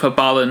it? Like for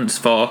balance,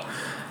 for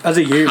as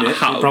a unit, it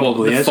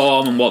probably the is.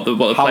 Form and what they're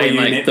playing,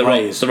 like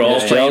they're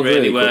all playing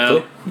really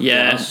well.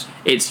 Yes.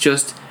 It's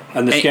just,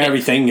 and the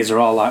scary thing is they're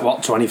all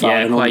like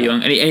 25 and quite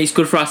young, and it's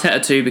good for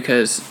Arteta too,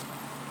 because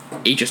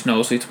he just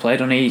knows who to play,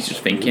 doesn't he? He's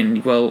just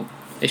thinking, well,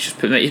 It's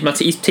just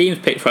his team's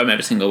picked for him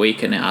every single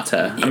week, and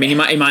Arteta. I mean, he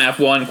might have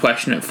one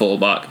question at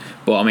fullback,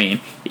 but I mean,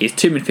 he's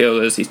 2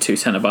 midfielders, he's 2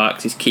 centre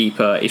backs, his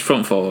keeper, his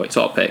front forward. It's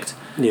all picked.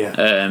 Yeah.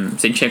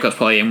 Zinchenko's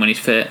probably in when he's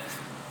fit,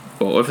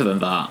 but other than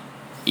that,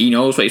 he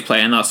knows what he's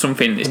playing. That's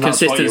something. His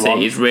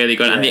consistency is really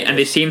good, and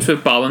they seem to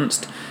have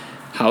balanced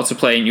how to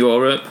play in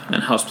Europe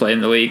and how to play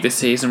in the league this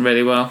season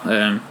really well.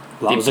 That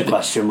was a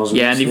question, wasn't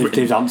it? Yeah, and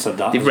they've answered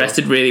that. They've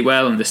rested really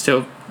well, and they're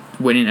still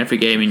winning every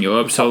game in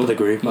Europe. Top of the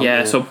group.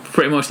 So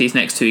pretty much these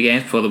next 2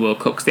 games before the World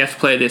Cup, because they have to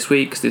play this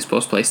week because they're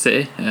supposed to play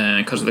City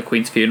because of the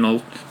Queen's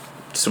funeral.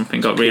 Something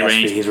got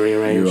rearranged.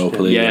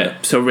 Europa League. Yeah,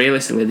 so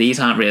realistically,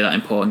 these aren't really that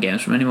important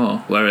games for him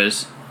anymore.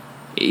 Whereas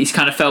he's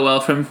kind of fell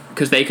well for him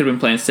because they could have been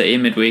playing City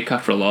in midweek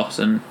after a loss,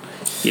 and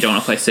you don't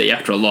want to play City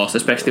after a loss,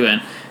 especially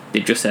when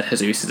they've just said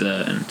Jesus is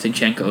hurt and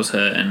Zinchenko's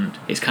hurt, and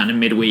it's kind of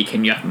midweek,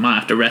 and you might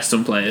have to rest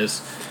some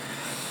players.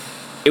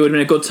 It would have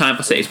been a good time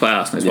for City to play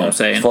Arsenal, is what I'm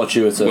saying.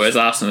 Fortuitous. Whereas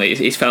Arsenal,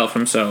 he's fell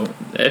from, so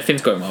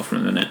everything's going well for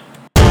him, isn't it?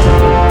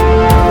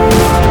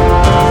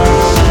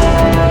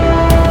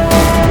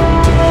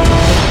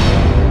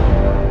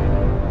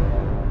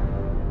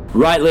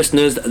 Right,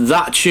 listeners,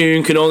 that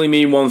tune can only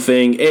mean one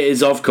thing. It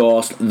is, of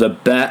course, the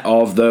bet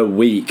of the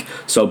week.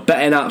 So,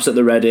 betting apps at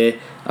the ready.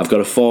 I've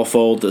got a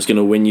fourfold that's going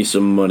to win you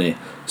some money.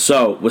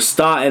 So, we're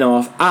starting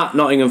off at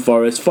Nottingham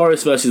Forest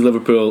versus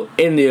Liverpool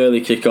in the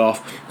early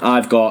kickoff.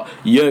 I've got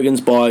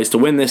Jurgen's boys to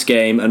win this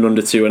game and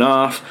under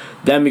 2.5.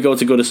 Then we go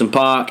to Goodison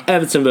Park,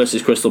 Everton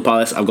versus Crystal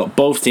Palace. I've got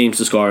both teams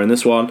to score in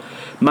this one.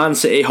 Man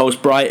City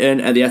host Brighton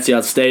at the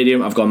Etihad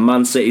Stadium. I've got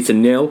Man City to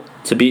 0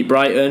 to beat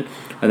Brighton.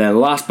 And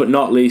then last but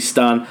not least,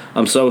 Stan,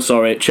 I'm so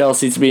sorry,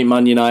 Chelsea to beat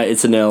Man United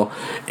to 0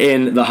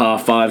 in the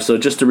half-5. So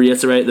just to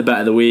reiterate the bet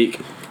of the week,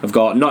 I've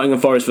got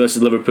Nottingham Forest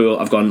versus Liverpool.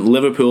 I've got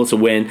Liverpool to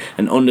win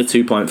and under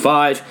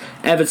 2.5.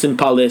 Everton,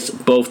 Palace,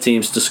 both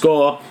teams to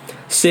score.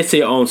 City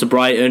at home to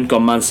Brighton, got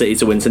Man City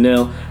to win to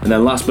 0. And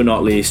then last but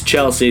not least,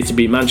 Chelsea to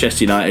beat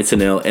Manchester United to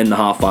 0 in the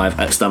half-5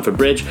 at Stamford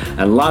Bridge.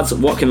 And lads,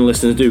 what can the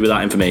listeners do with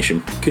that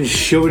information? You can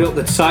shove it up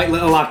the tight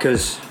little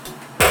lackers.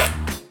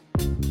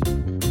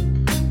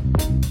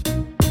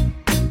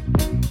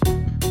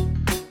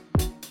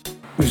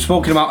 We've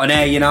spoken about an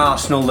A in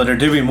Arsenal that are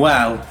doing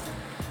well.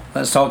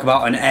 Let's talk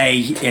about an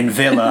A in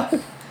Villa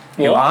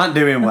who aren't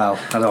doing well.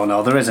 I don't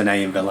know, there is an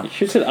A in Villa. You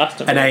should say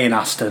Aston. An A in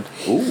Aston.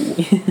 Ooh.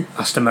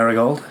 Aston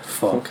Marigold.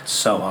 Fuck,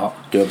 so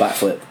hot. Do a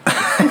backflip.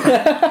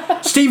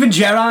 Steven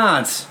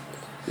Gerrard.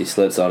 He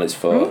slips on his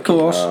foot. Of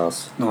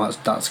course. No,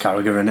 that's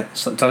Carragher, innit?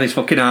 Slipped on his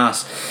fucking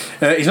arse.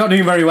 He's not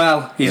doing very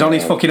well. He's on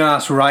his fucking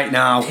arse right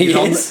now.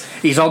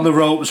 He's on the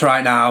ropes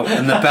right now,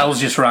 and the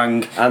bells just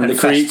rang. And the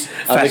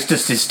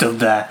Festus is stood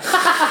there.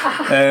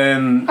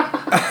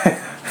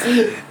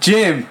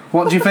 Jim,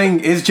 what do you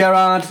think? Is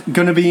Gerrard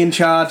going to be in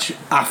charge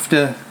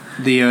after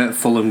the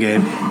Fulham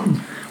game?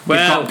 We've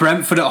got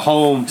Brentford at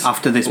home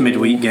after this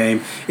midweek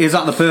game. Is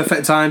that the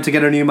perfect time to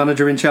get a new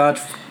manager in charge?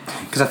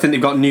 Because I think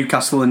they've got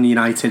Newcastle and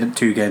United at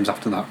 2 games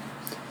after that.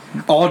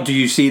 Or do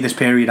you see this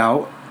period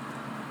out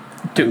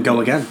and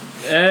go again?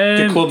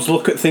 Do clubs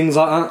look at things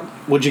like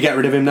that? Would you get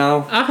rid of him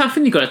now? I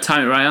think you've got to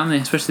time it right, aren't they?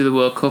 Especially the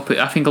World Cup.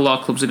 I think a lot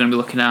of clubs are going to be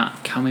looking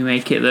at, can we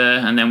make it there,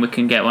 and then we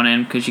can get one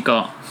in, because you've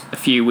got a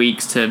few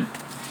weeks to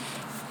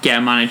get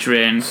a manager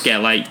in,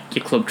 get like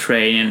your club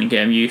training and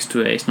get them used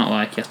to it. It's not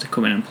like you have to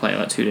come in and play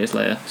like 2 days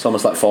later. It's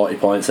almost like 40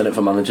 points in it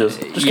for managers.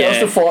 Just get us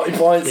to 40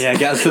 points. Yeah,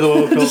 get us to the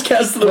World Cup. Just get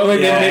us to the World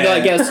Cup. Maybe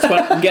like get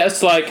us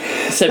to like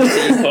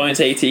 17 points,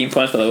 18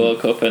 points for the World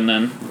Cup, and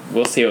then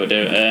we'll see what we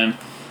do.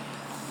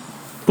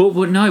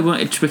 But no, it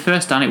won't, to be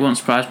fair, Stan, it won't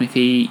surprise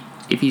me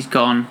if he's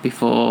gone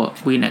before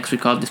we next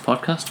record this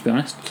podcast, to be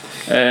honest.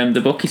 The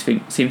bookies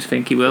seem to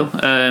think he will.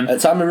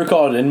 At time of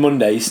recording,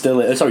 Monday, he's still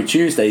here.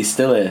 Tuesday, he's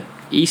still here.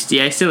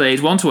 Still is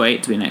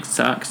 1-8 to be next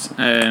tax.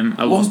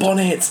 A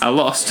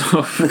lot of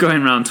stuff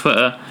going around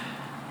Twitter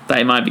that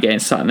he might be getting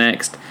sacked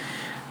next,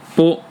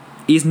 but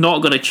he's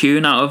not got a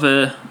tune out of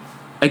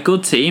a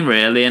good team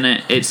really, and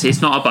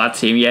it's not a bad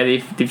team. Yeah,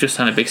 they've just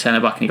had a big centre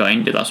back and he got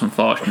injured. That's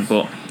unfortunate,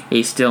 but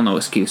he's still no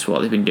excuse for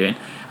what they've been doing.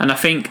 And I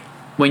think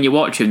when you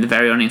watch him, they're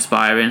very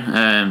uninspiring.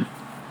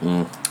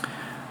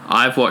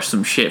 I've watched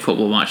some shit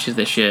football matches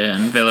this year,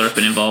 and Villa have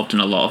been involved in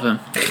a lot of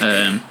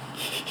them.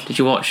 Did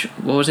you watch,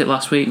 what was it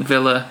last week?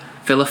 Villa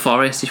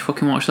Forest. Did you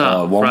fucking watch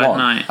that? Friday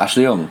night.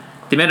 Ashley Young.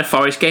 They made a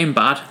Forest game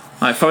bad.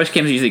 Like, Forest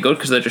games are usually good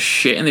because they're just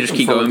shit and they just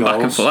keep going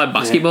back and forth like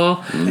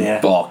basketball.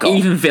 Yeah.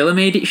 Even Villa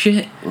made it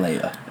shit.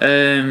 Later.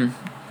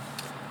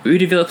 Who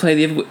did Villa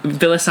play?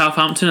 Villa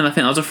Southampton, and I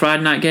think that was a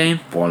Friday night game.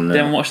 1-0.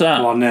 Didn't watch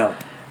that. 1-0.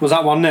 Was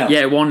that 1-0?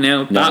 Yeah,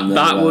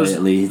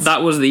 1-0.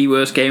 That was the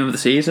worst game of the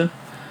season.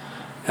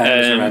 It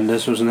was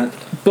horrendous, wasn't it?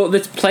 But the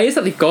players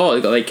that they've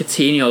got like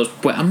Coutinho's.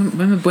 I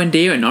remember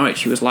Buendia at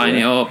Norwich, he was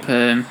lining it up.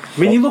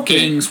 You look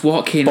Ings,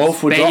 Watkins,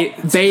 both were Bailey.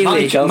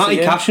 Matty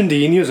Cash and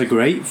Dino is a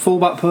great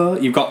fullback pair.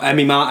 You've got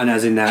Emi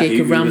Martinez in there. Jacob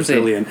who was Ramsey.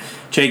 Brilliant.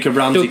 Jacob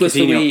Ramsey, Douglas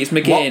Coutinho. Luiz,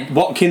 McGinn.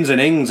 Watkins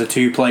and Ings are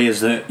 2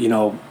 players that,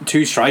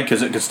 2 strikers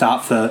that could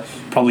start for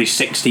probably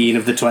 16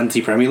 of the 20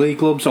 Premier League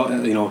clubs, or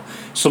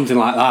something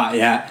like that.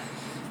 Yeah.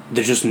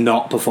 they're just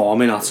not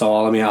performing at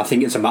all. I mean, I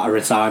think it's a matter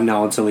of time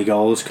now until he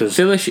goes, because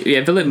Villa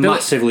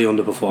massively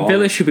underperformed.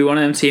 Villa should be one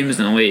of them teams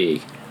in the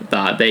league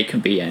that they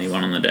can beat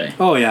anyone on the day.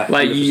 Oh yeah,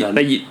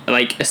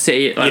 like a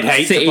City, like you'd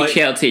hate City, to play,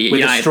 Chelsea,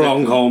 with United, a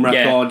strong home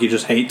record. You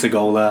just hate to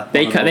go there.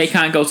 They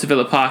can't go to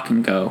Villa Park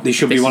and go. They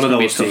should be one of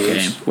those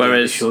teams.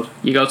 Whereas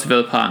you go to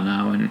Villa Park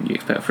now and you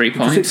expect 3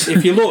 points.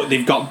 If you look,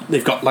 they've got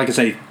like I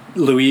say,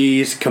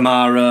 Luiz,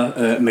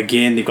 Kamara,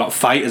 McGinn. They've got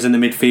fighters in the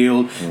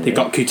midfield. They've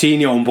got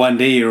Coutinho and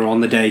Buendia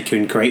on the day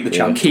can create the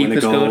chance to win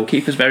a goal.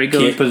 Keeper's very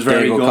good.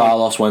 Diego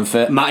Carlos when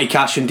fit. Matty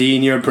Cash and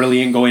Digne are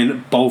brilliant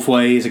going both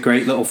ways. A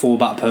great little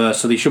fullback pair,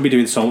 so they should be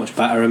doing so much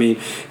better. I mean,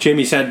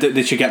 Jimmy said that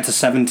they should get to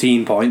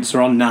 17 points.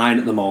 They're on 9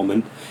 at the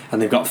moment,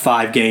 and they've got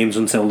 5 games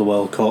until the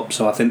World Cup.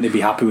 So I think they'd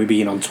be happy with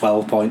being on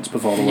 12 points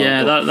before the World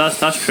Cup. Yeah,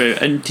 that's true.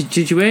 And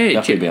did you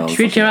hear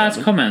Gerard's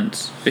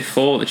comments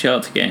before the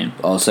Chelsea game?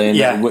 I was saying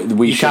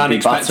we should be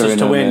expect us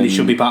to win. They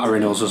should be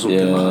battering us or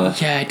something like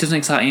that. Yeah, it doesn't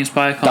exactly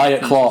inspire confidence,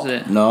 Diet Klopp,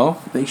 does it?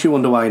 no. Makes you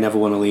wonder why he never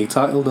won a league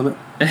title, doesn't it?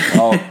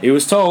 Oh, he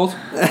was told.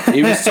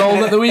 He was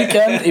told at the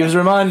weekend. He was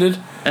reminded.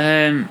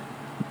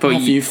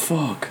 You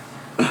fuck.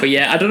 But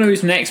yeah, I don't know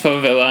who's next for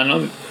Villa. I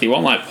know they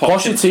want like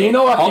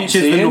Pochettino. Poch is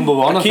the number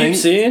one. I think.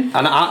 Seeing,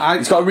 and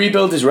he's got to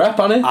rebuild his rep,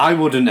 hasn't he? I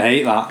wouldn't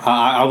hate that.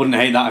 I wouldn't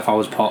hate that if I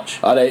was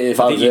Poch. I'd hate it if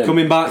I was him.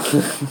 Coming back.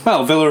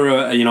 Well,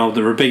 Villa are,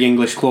 they're a big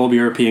English club,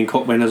 European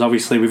Cup winners.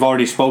 Obviously, we've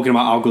already spoken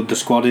about how good the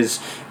squad is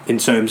in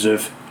terms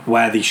of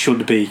where they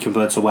should be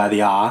compared to where they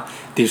are.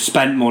 They've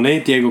spent money.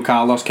 Diego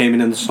Carlos came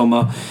in the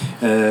summer.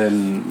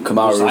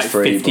 Kamara was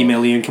free. 50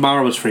 million.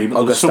 Kamara was free,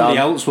 but somebody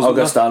else was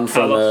Augustin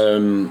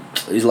from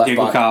his left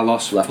Diego back.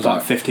 Carlos was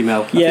like 50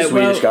 mil. Yeah,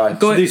 Swedish guy.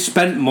 So they've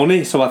spent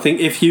money. So I think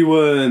if you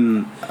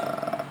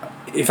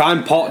if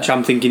I'm Poch,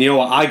 I'm thinking, you know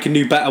what, I can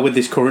do better with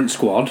this current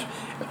squad.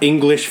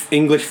 English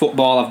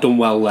football, I've done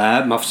well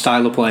there. My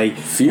style of play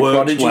works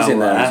well in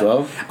there as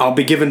well. I'll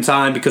be given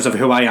time because of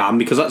who I am.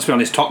 Because let's be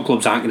honest, top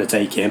clubs aren't going to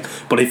take him.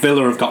 But if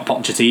Villa have got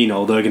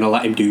Pochettino, they're going to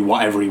let him do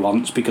whatever he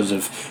wants because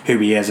of who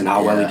he is and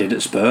how well he did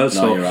at Spurs.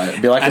 No, you're right.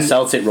 It'd be like a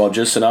Celtic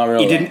Rodgers scenario.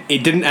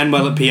 It didn't end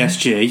well at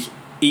PSG.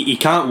 He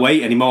can't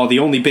wait anymore. The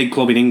only big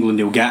club in England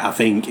he'll get, I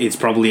think, is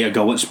probably a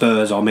go at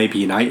Spurs or maybe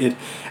United.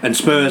 And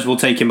Spurs will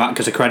take him back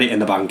because of credit in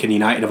the bank, and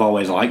United have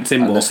always liked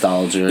him. And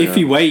nostalgia. If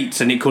he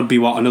waits, and it could be,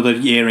 another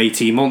year,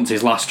 18 months,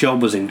 his last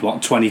job was in,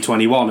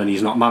 2021, and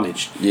he's not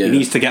managed. Yeah. He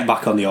needs to get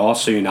back on the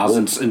horse soon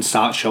and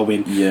start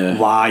showing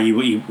why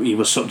he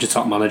was such a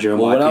top manager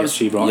and why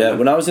PSG brought him.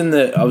 When I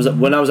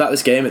was at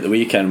this game at the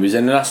weekend, we was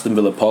in an Aston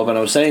Villa pub, and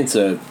I was saying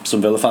to some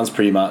Villa fans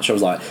pre-match, I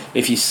was like,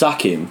 if you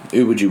sack him,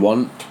 who would you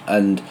want?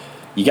 And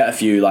you get a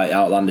few like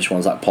outlandish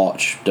ones like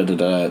Poch,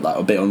 like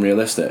a bit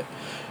unrealistic.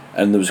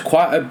 And there was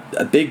quite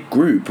a big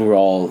group who were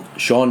all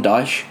Sean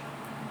Dyche.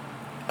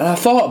 And I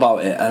thought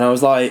about it and I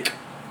was like,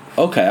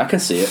 okay, I can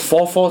see it.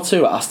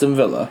 4-4-2 at Aston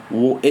Villa.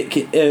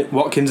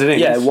 Watkins and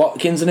Ings. Yeah,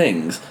 Watkins and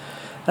Ings.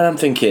 And I'm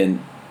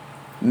thinking,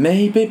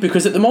 maybe,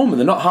 because at the moment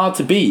they're not hard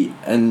to beat.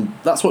 And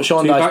that's what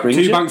Sean Dyche brings.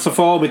 Two banks of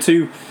four with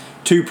two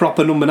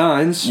proper number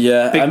 9s.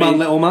 Yeah, big man,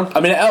 little man. I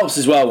mean, it helps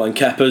as well when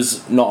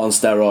Kepa's not on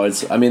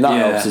steroids. I mean, that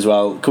helps as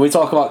well. Can we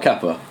talk about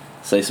Kepa?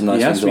 Say some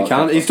nice things about Kepa. Yes,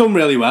 we can. He's done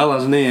really well,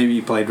 hasn't he?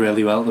 He played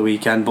really well at the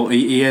weekend, but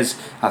he is,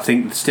 I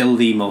think, still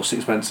the most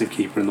expensive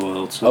keeper in the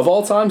world. So. Of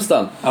all time,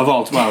 Stan?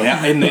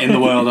 In the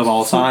world of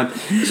all time.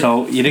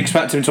 So you'd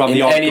expect him to have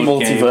the odd any good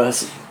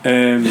multiverse.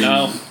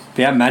 No.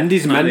 Yeah,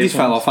 Mendy's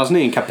fell off, hasn't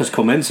he? And Kepa's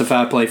come in, so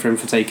fair play for him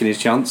for taking his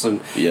chance.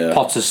 And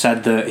Potter's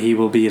said that he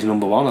will be his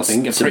number 1, I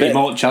think. It's a bit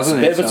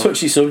of a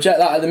touchy subject,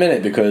 that, at the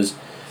minute, because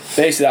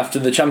basically after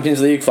the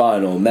Champions League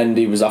final,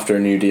 Mendy was after a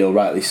new deal,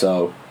 rightly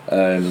so,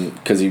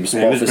 because he was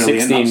bought for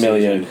 16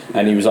 million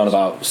and he was on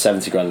about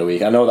 70 grand a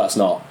week. I know that's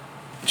not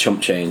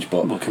chump change,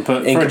 but in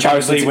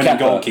comparison to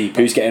Kepa,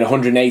 who's getting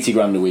 180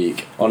 grand a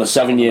week on a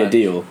 7-year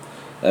deal,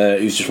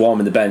 who's just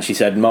warming the bench, he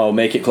said, Mo,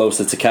 make it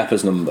closer to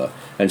Kepa's number.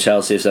 And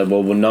Chelsea said,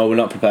 well, no, we're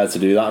not prepared to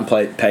do that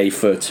and pay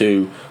for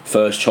 2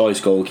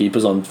 first-choice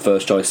goalkeepers on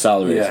first-choice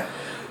salaries. Yeah.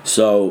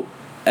 So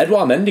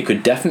Edouard Mendy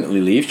could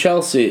definitely leave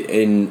Chelsea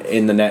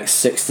in the next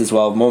 6 to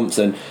 12 months,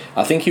 and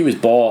I think he was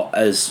bought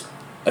as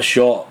a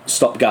short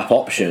stopgap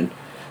option.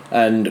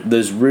 And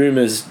there's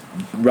rumours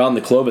around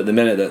the club at the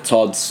minute that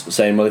Todd's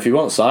saying, well, if you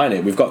won't sign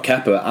it, we've got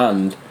Kepa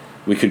and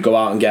we could go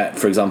out and get,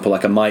 for example,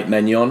 like a Mike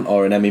Maignan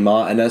or an Emi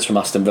Martinez from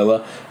Aston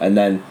Villa, and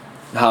then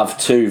have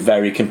 2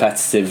 very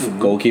competitive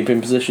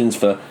goalkeeping positions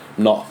for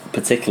not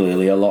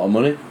particularly a lot of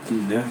money.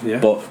 Yeah.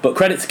 But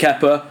credit to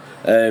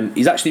Kepa.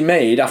 He's actually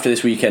made, after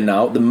this weekend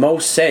now, the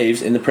most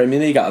saves in the Premier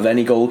League out of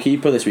any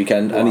goalkeeper this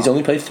weekend, and he's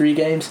only played 3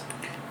 games.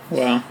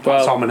 Wow.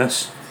 That's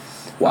ominous.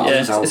 Wow.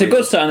 Yeah, it's a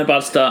good start and a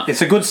bad start.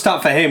 It's a good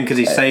start for him because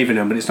he's saving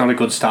them, but it's not a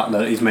good start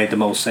that he's made the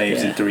most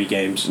saves in 3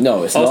 games.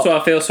 No, it's also,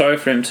 not. I feel sorry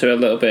for him too a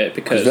little bit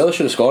because Villa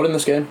should have scored in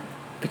this game.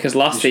 Because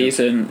last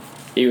season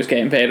he was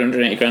getting paid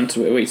 180 grand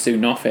a week to do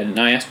nothing, and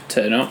now he has to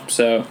turn up.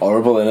 So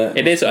horrible, innit?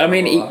 It is. I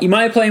mean, he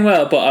might be playing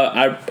well, but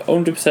I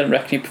 100%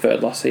 reckon he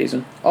preferred last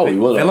season. Oh, he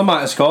would. Villa might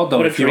have scored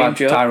though if you had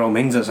Tyrone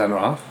Mings at centre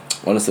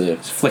half. Honestly,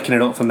 flicking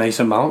it up for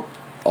Mason Mount.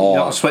 Oh,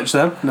 Not switch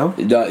them, no?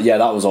 yeah,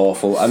 that was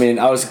awful. I mean,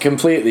 I was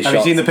completely shocked.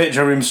 Have you seen the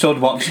picture of him stood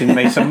watching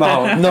Mason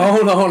Mount? No.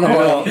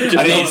 He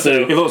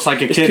looks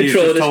like a kid who's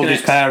control just told his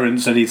disconnect.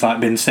 parents and he's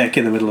like been sick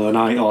in the middle of the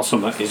night or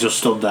something. He's just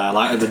stood there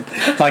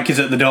like he's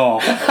at the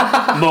door.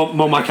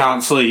 Mum, I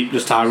can't sleep.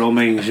 Just Tyrone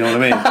Mings. You know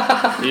what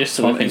I mean? You're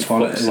still It's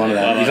one of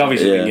them. He's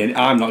obviously thinking,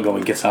 I'm not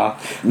going guitar.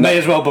 May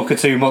as well book a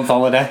 2-month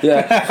holiday.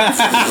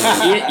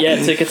 Yeah. yeah,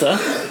 take it up.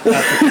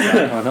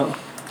 Why not?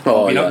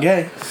 Oh, You're not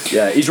gay.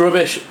 Yeah, he's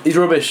rubbish.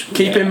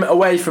 Keep him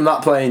away from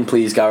that plane,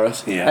 please,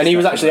 Gareth. Yes, and he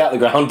was definitely. actually at the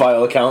ground by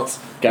all accounts.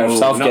 Gareth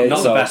Southgate.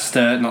 Not the best.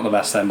 Not the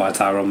best then by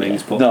Tyrone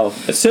Mings. But No.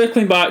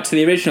 Circling back to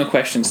the original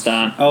question,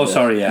 Stan. Oh,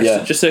 sorry. Yes.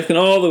 Yeah. Just circling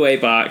all the way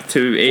back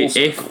to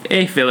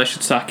if Villa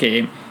should sack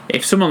him,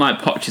 if someone like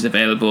Poch is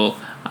available,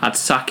 I'd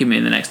sack him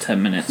in the next 10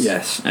 minutes.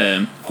 Yes.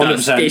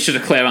 100%. It's just a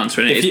clear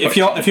answer. And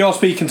If you're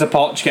speaking to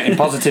Poch, getting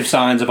positive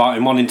signs about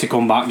him wanting to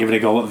come back, give it a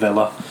go at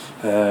Villa.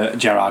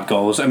 Gerrard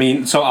goes. I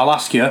mean, so I'll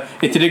ask you: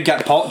 if they did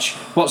get Poch,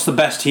 what's the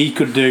best he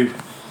could do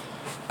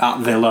at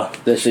Villa?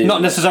 This season?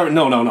 Not necessarily.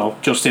 No.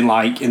 Just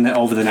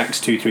over the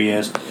next 2-3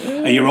 years,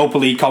 a Europa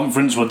League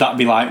conference, would that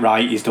be like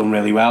right? He's done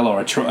really well,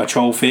 or a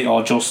trophy,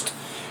 or just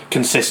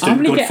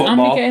consistent good How football?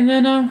 many getting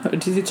there now?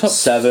 Did the top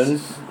 7.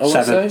 I would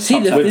Seven.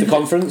 say. See, With the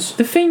conference.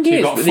 The thing You've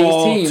is, got with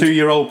 4 these teams, 2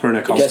 Europa in a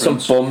Get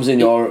conference. some bums in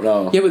Europe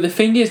now. yeah, but the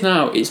thing is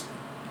now, it's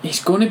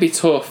going to be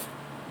tough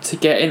to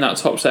get in that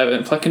top 7.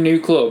 It's like a new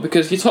club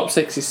because your top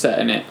 6 is set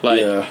in it. Like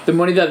Yeah. the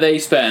money that they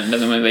spend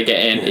and the money they get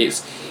in,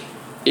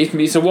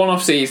 it's a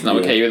one-off season. I'm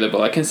okay with it,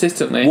 but like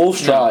consistently.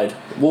 Wolves tried.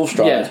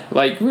 Yeah,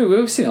 like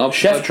we've seen it.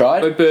 Chef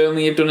tried. But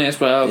Burnley have done it as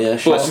well. Yeah,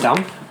 but, West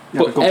Ham.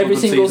 but every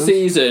single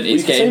season We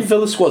it's could say getting.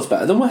 Villa squad's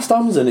better than West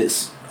Ham's, and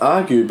it's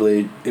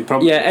arguably It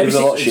probably Yeah, every it's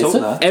single- up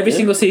shitter. there. Every Yeah.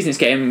 single season it's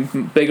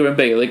getting bigger and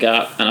bigger the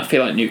gap, and I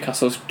feel like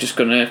Newcastle's just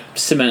going to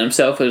cement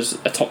themselves as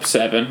a top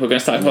 7. We're going to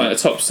start calling it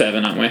a top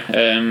 7, aren't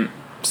we?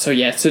 So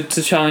yeah, to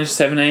challenge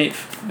 7-8,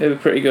 it would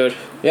be pretty good.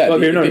 Yeah,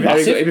 Well, it'd be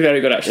massive. It'd be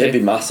very good actually.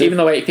 It'd be massive. Even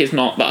though 8p is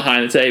not that high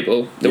on the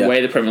table, the Yeah.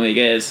 way the Premier League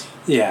is,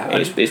 Yeah,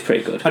 it's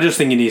pretty good. I just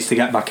think he needs to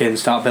get back in,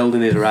 start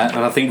building his rep,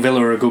 and I think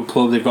Villa are a good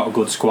club. They've got a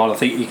good squad. I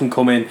think you can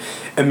come in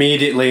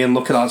immediately and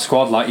look at that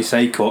squad, like you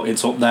say, Cut.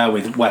 It's up there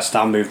with West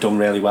Ham, who've done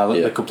really well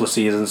at a couple of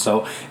seasons.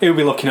 So he'll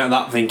be looking at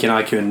that, thinking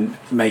I can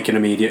make an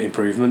immediate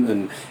improvement.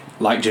 And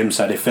like Jim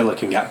said, if Villa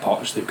can get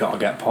Poch, they've got to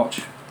get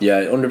Poch.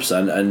 Yeah,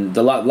 100%. And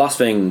the last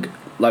thing,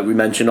 like we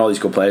mentioned, all these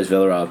good players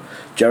Villa have.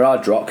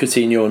 Gerrard dropped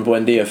Coutinho and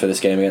Buendia for this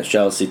game against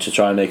Chelsea to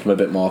try and make them a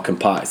bit more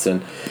compact,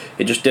 and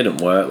it just didn't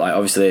work. Like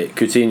obviously,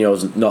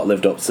 Coutinho's not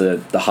lived up to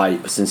the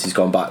hype since he's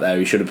gone back there.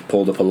 He should have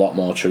pulled up a lot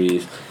more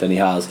trees than he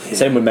has. Yeah.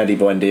 Same with Mehdi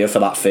Buendia for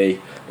that fee,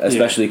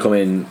 especially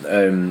coming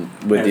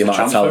with the amount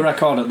of talent.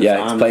 Record at the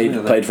time,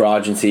 played for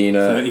Argentina.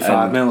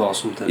 35 mil or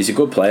something. He's a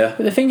good player.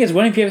 But the thing is,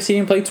 when have you ever seen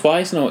him play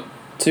twice? No.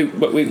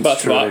 Back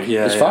to back.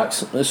 Yeah, it's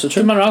facts. It's the truth.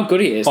 Doesn't matter how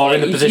good he is. Or in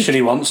the position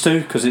he wants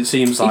to, because it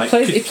seems like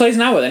he plays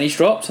an hour, then he's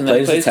dropped, and then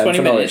he plays 20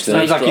 minutes. It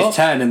seems like he's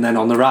 10, and then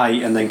on the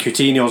right, and then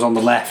Coutinho's on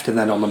the left, and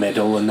then on the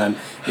middle, and then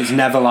it's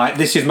never like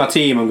this is my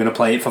team. I'm going to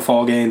play it for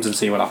 4 games and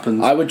see what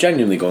happens. I would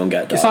genuinely go and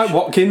get Dash. It's like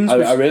Watkins.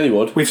 I really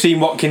would. We've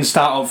seen Watkins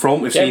start up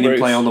front. We've seen him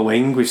play on the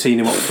wing. We've seen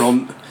him up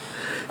front.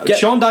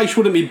 Sean Dyche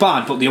wouldn't be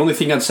bad, but the only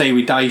thing I'd say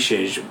with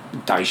Dyche is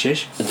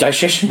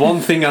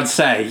one thing I'd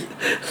say,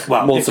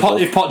 well, if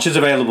Poch is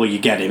available, you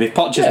get him. If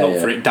Poch is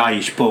not for it,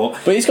 Dyche.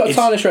 But he's got a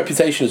tarnished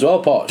reputation as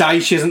well, Poch.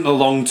 Dyche isn't the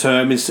long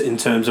term in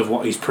terms of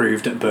what he's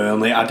proved at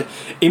Burnley. I'd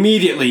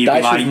immediately Dyche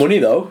be like, with money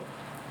though.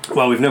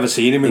 Well, we've never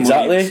seen him in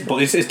exactly. money,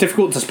 but it's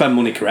difficult to spend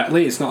money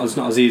correctly. It's not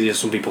as easy as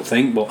some people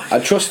think. But I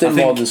trust him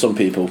more than some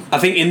people. I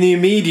think in the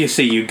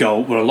immediacy you go,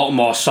 we're a lot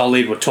more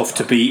solid. We're tough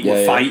to beat.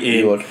 We're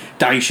fighting.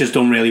 Dyche has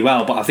done really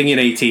well, but I think in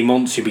 18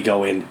 months you'd be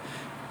going,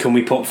 can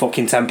we put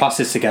fucking 10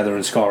 passes together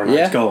and score a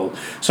nice goal?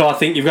 So I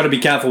think you've got to be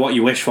careful what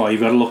you wish for.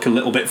 You've got to look a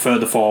little bit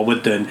further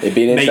forward than It'd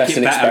be an make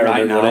it better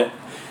right now.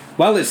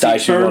 Well, it's the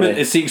experiment.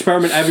 It's the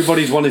experiment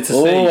everybody's wanted to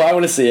see. Oh, I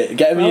want to see it.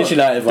 Get him Leeds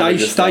United.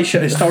 Dyche, a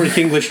historic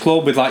English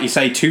club with, like you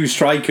say, 2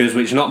 strikers,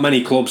 which not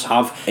many clubs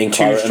have. 2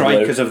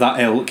 strikers of that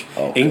ilk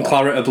in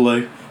claret and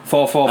blue.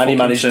 4-4. And he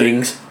managed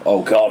Dings.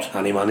 Oh God.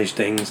 And he managed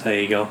Dings. There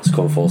you go. It's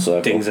come full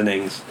circle. Dings and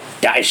Ings.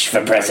 Dyche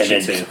for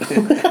president.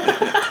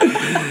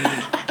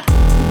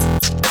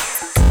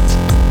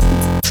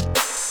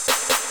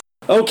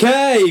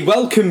 Okay,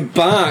 welcome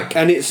back,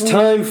 and it's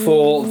time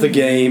for the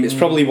game. It's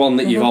probably one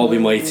that you've all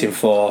been waiting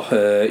for.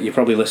 You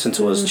probably listened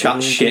to us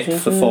chat shit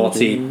for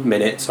 40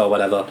 minutes or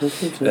whatever.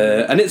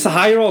 And it's a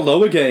higher or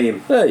lower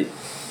game. Hey.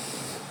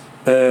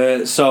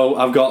 So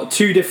I've got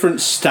 2 different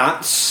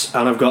stats,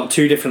 and I've got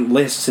 2 different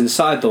lists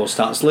inside those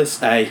stats.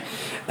 List A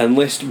and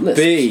List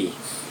B.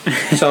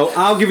 So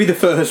I'll give you the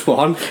first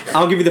one.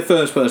 I'll give you the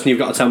first person. You've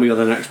got to tell me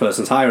whether the next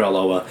person's higher or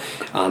lower,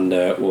 and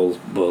we'll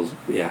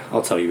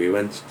I'll tell you who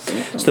wins.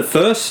 So the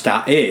first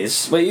stat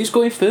is. Wait, who's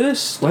going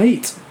first?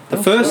 Wait.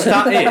 The first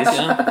stat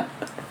is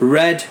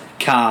red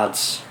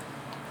cards.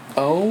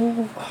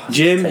 Oh,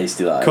 Jim,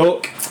 tasty that.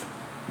 Cook.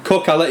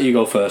 I'll let you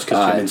go first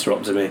because Jim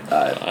interrupted me.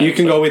 You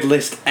can go with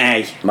List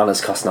A.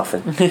 Manners cost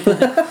nothing.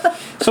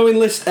 So in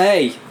List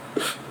A,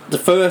 The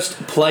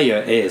first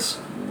player is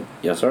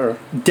Yes, sir.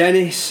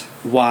 Dennis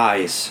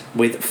Wise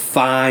with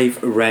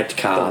 5 red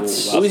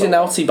cards. Oh, he's an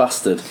outie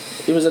bastard.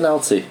 He was an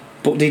outie.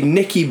 But did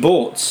Nicky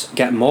Butts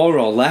get more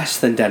or less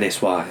than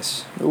Dennis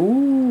Wise?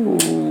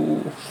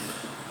 Ooh.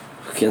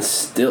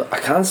 I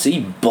can't see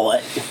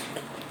but.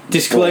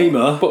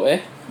 Disclaimer,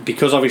 But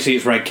because obviously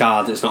it's red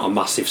card, it's not a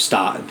massive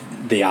start.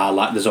 They are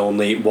like there's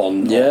only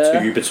 1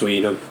 or 2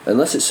 between them.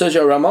 Unless it's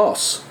Sergio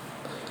Ramos.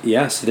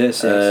 Yes, it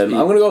is. I'm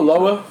going to go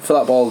lower for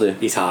that Baldy.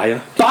 He's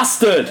higher.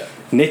 Bastard!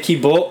 Nicky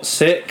Butt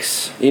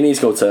 6. He needs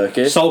to go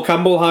Turkey. Sol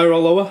Campbell higher or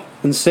lower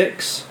than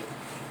 6?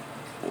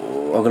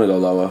 I'm going to go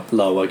lower.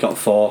 Lower, got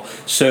 4.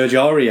 Serge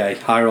Aurier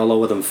higher or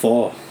lower than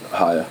 4?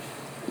 Higher.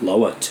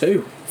 Lower,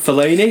 2.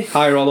 Fellaini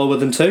higher or lower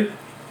than 2?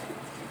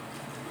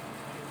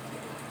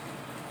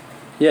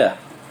 Yeah.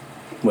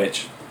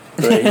 Which?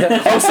 3.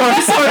 Oh,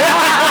 sorry.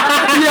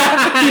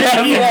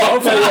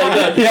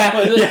 Yeah,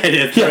 it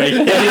is 3.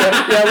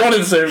 yeah, 1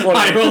 and 2.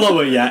 Higher or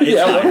lower, yeah.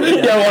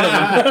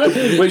 It's One of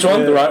them. Which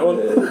one? The right one?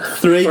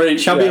 3. 3.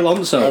 Xabi Yeah.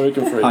 Alonso. I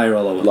reckon 3. Higher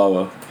or lower?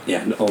 Lower.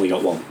 Yeah, only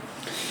got 1.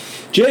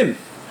 Jim.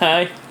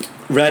 hi.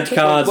 Red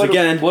cards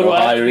again. What do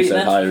I have to Higher, beat he said.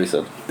 then? Higher, he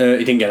said.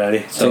 He didn't get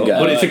any. So, Didn't get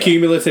but any. it's a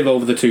cumulative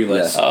over the 2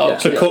 lists. Yeah. Oh,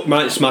 So Cook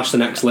might smash the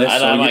next list.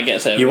 And so I you, might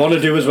get 7. You want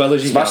to do as well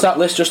as you Smash can. that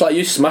list just like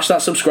you smash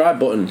that subscribe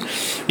button.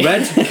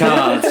 Red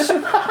cards.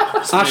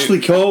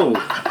 Ashley Cole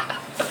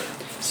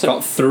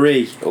got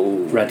 3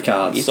 red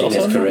cards He's in his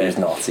awesome. career. He's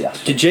naughty,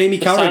 Ashley. Did Jamie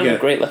Simon, Carragher?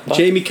 great left back.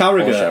 Jamie Or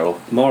Carragher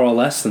Cheryl. more or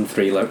less than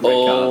 3 red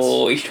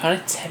Oh, cards. he's trying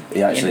to tempt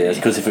He actually is,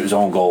 because if it was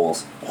own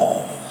goals.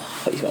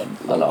 He's got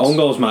Own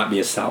goals might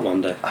be a stat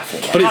one day. I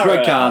think. But it's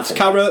red Carragher, cards. I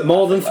think Carragher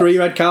more than 3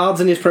 red cards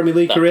in his Premier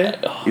League career.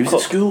 He was a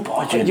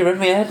schoolboy, Jim. You're in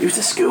my head. He was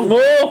a school.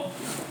 More.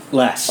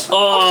 Less.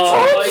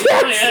 Oh,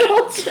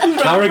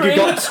 Carragher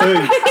got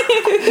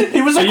 2.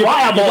 He was a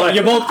choir boy.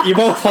 You're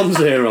both on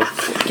 0.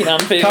 fucking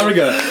Anfield.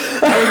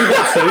 Carragher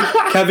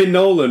got 2. Kevin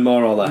Nolan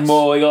more or less.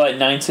 More, we got like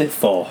 90.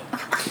 4.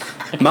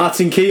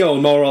 Martin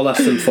Keown more or less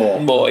than 4.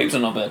 More, he was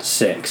on our bed.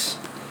 6.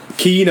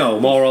 Keno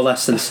more or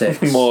less than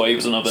 6. More, he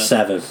was on our bed.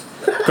 7.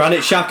 Granit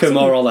Xhaka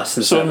more or less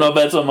than Some 7. no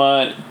beds on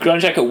mine.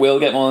 Grand Jacket will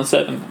get more than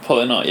 7, but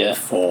probably not yet.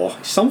 4.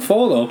 He's on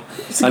 4 though.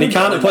 And he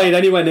can't have played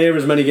anywhere near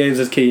as many games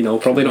as Keno.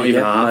 Probably not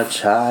even half.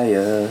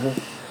 Higher.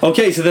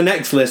 Okay, so the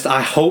next list,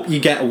 I hope you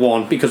get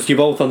 1 because you're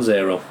both on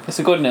 0. It's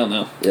a good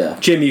 0-0. Yeah.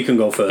 Jim, you can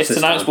go first. It's this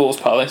tonight's time. Wolves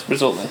Palace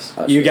result list.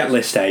 You get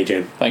list A,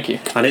 Jim. Thank you.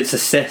 And it's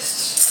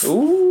assists.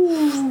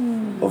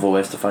 Ooh. Other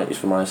ways to thank you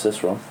for my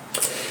assist, Ron.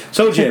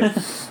 So, Jim,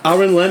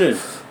 Aaron Lennon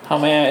How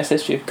may I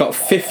assist you? got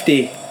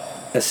 50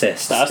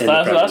 assists That's in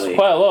the Premier League.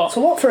 quite a lot. It's a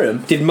lot for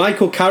him. Did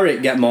Michael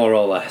Carrick get more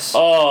or less?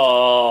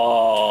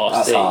 Oh,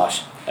 That's see.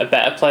 harsh. A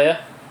better player.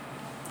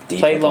 Deeper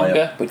Play player.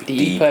 longer, but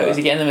deeper. Is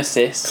he getting them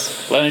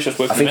assists? Lennon's just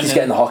working I think him he's in.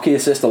 getting the hockey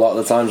assist a lot of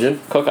the time,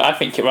 Jim. Cook, I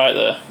think you're right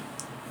there.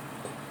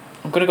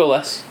 I'm going to go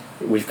less.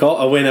 We've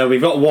got a winner.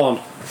 We've got 1.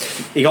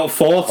 He got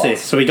 40,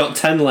 so he got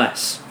 10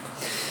 less.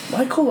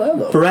 Michael there,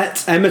 though. Brett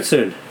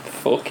Emerton,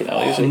 Fucking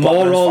hell, he's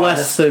more or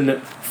less than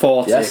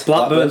 40. Yes,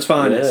 Blackburn's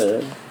finest.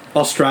 Yeah.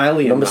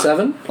 Australian. Number man.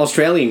 7?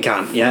 Australian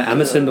can. Yeah,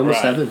 Emerson number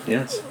Right. 7.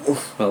 Yes.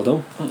 Well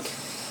done.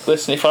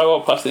 Listen, if I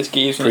walk past this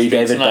geezer in the Free street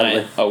David tonight,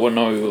 Bentley. I wouldn't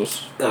know who he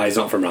was. Nah, he's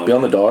not from round. Be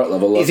on the door at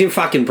level. Look. He's in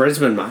fucking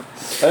Brisbane, man.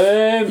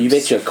 You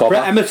bitch your copper.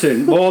 Brett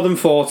Emerton, more than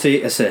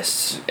 40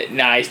 assists.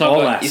 Nah, he's not Or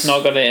got. less. He's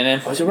not got it in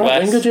him. Was it right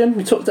Less. winger, Jim?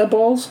 You took dead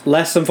balls?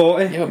 Less than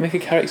 40? Yeah, but Mickey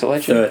Carrick's a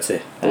legend. 30.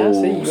 Ah, see,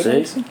 Oh, you see? got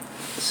listen.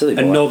 Silly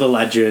boy. Another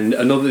legend.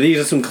 These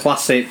are some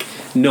classic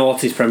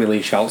noughties Premier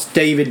League shouts.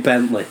 David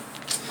Bentley,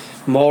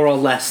 more or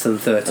less than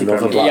 30 Another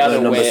Premier League. He had a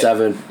Blackburn, number whip.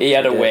 7. He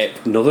had a Yeah. whip.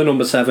 Another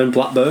number 7,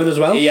 Blackburn as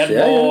well. He had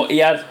Yeah, more.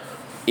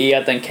 He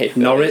had them capabilities.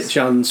 Norwich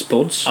and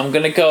Spuds. I'm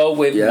gonna go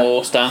with Yeah.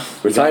 more Stan. He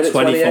Retired got at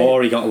 28.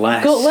 24, he got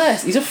less. Got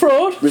less. He's a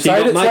fraud. Retired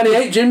at got Michael-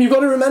 28, Jim. You've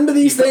got to remember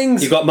these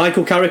things. You've got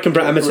Michael Carrick and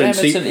Brett Emerson.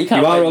 Emerson, So he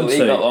can't you are play on the league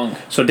 2. that long.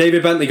 So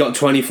David Bentley got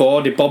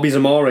 24. Did Bobby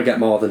Zamora get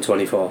more than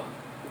 24?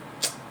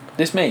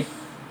 This me.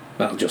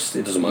 Well, just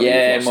it doesn't matter.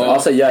 Yeah, You've lost more. that. I'll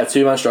say, yeah,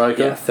 2-man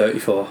striker. Yeah,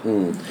 34.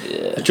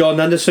 Yeah. Jordan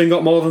Henderson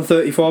got more than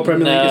 34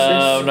 Premier League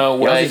assists. No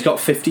Yes, way. he's got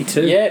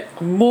 52. Yeah,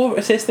 more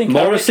assists than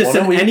More Carrick. assists One a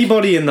than week.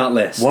 anybody in that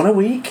list. 1 a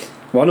week.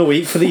 1 a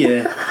week for the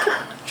year.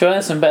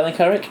 Jonathan better than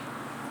Carrick.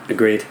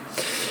 Agreed.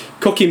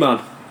 Cookie Man.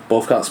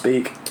 Both can't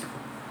speak.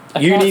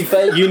 You can't need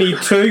fake. you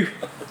need 2.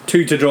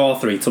 2 to draw,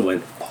 3 to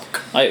win.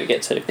 I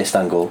get 2.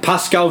 Istanbul.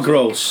 Pascal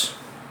Gross.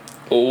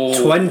 Oh,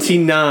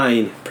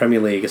 29 Premier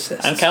League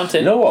assists. I'm counting.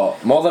 You know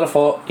what? More than I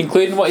thought.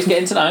 Including what he's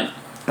getting tonight.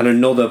 And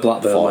another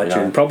Blackburn 49.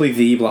 legend. Probably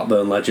the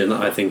Blackburn legend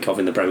that I think of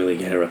in the Premier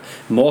League era.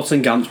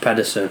 Morton Gantz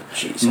Pedersen.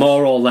 Jesus.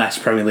 More or less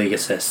Premier League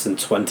assists than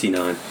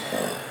 29.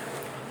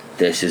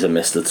 This is a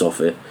Mr.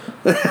 Tuffy.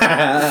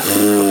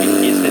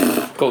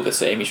 Go the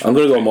same. I'm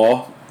going to go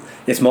more.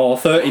 It's more,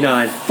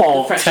 39.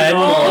 10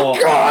 on. more.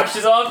 God,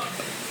 she's on.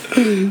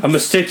 And we're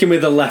sticking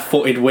with the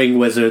left-footed wing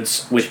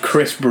wizards with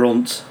Chris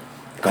Brunt.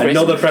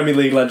 Another Premier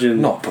League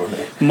legend. Not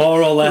Brunny.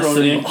 More or less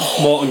Brunny.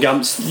 than Morton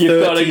Gamp's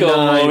You've got to go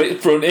more. 39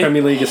 It's Brunny.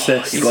 Premier League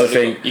assists. You've got to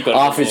think, You've got to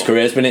half go his more.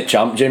 career's been at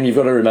Champ, Jim. You've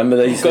got to remember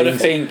these You've got to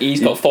things. think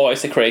he's got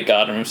 40 to Craig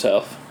Gardner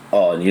himself.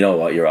 Oh, and you know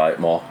what? You're right,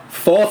 more.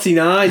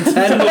 49, 10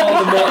 more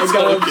than Morton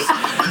Gamp.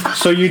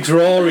 So you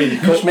draw in.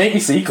 Just make me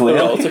see clear.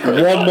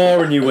 One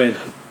more and you win.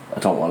 I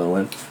don't want to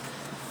win.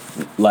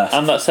 Less.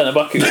 And that centre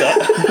back who's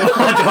that?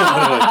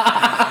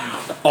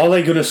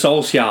 Ole Gunnar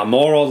Solskjaer,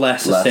 more or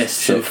less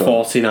assists Shit at cunt.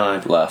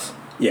 49. Less.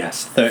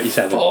 Yes,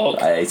 37.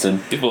 Fuck. I hate him.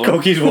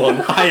 Cookies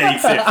won. I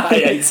hate it. I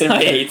hate him. I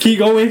hate him. Keep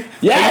going.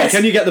 Yes!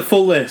 Can you get the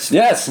full list?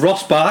 Yes!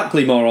 Ross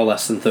Barkley, more or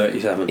less than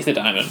 37. He's a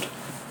diamond.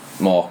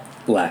 More.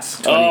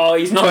 Less. Oh,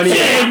 he's not 28.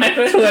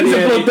 He's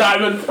a blood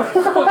diamond.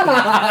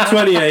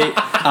 28.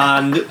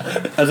 And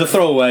as a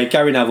throwaway,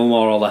 Gary Neville,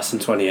 more or less than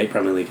 28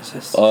 Premier League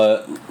assists.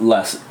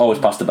 Less. Always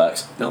past the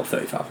backs. No,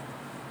 35.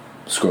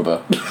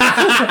 Scrubber. He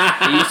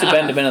used to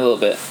bend him in a little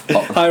bit.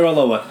 Higher or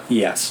lower?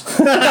 Yes.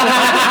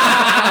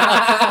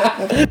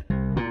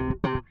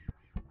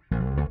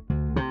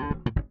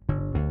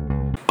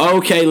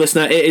 Okay,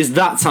 listener, it is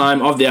that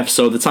time of the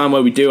episode, the time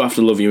where we do have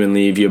to love you and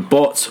leave you.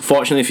 But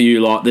fortunately for you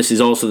lot, this is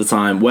also the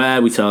time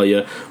where we tell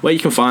you where you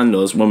can find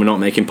us when we're not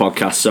making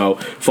podcasts. So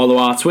follow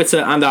our Twitter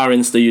and our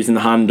Insta using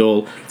the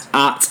handle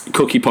at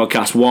Cookie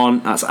Podcast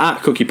 1. That's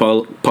at Cookie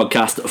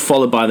Podcast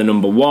followed by the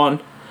number 1.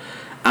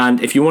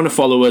 And if you want to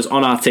follow us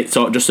on our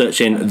TikTok, just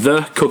search in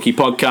The Cookie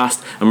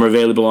Podcast, and we're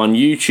available on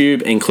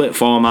YouTube in clip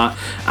format.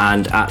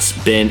 And that's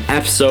been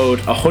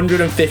episode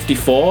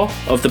 154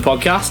 of the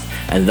podcast,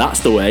 and that's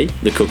the way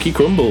the cookie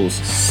crumbles.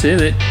 See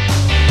it.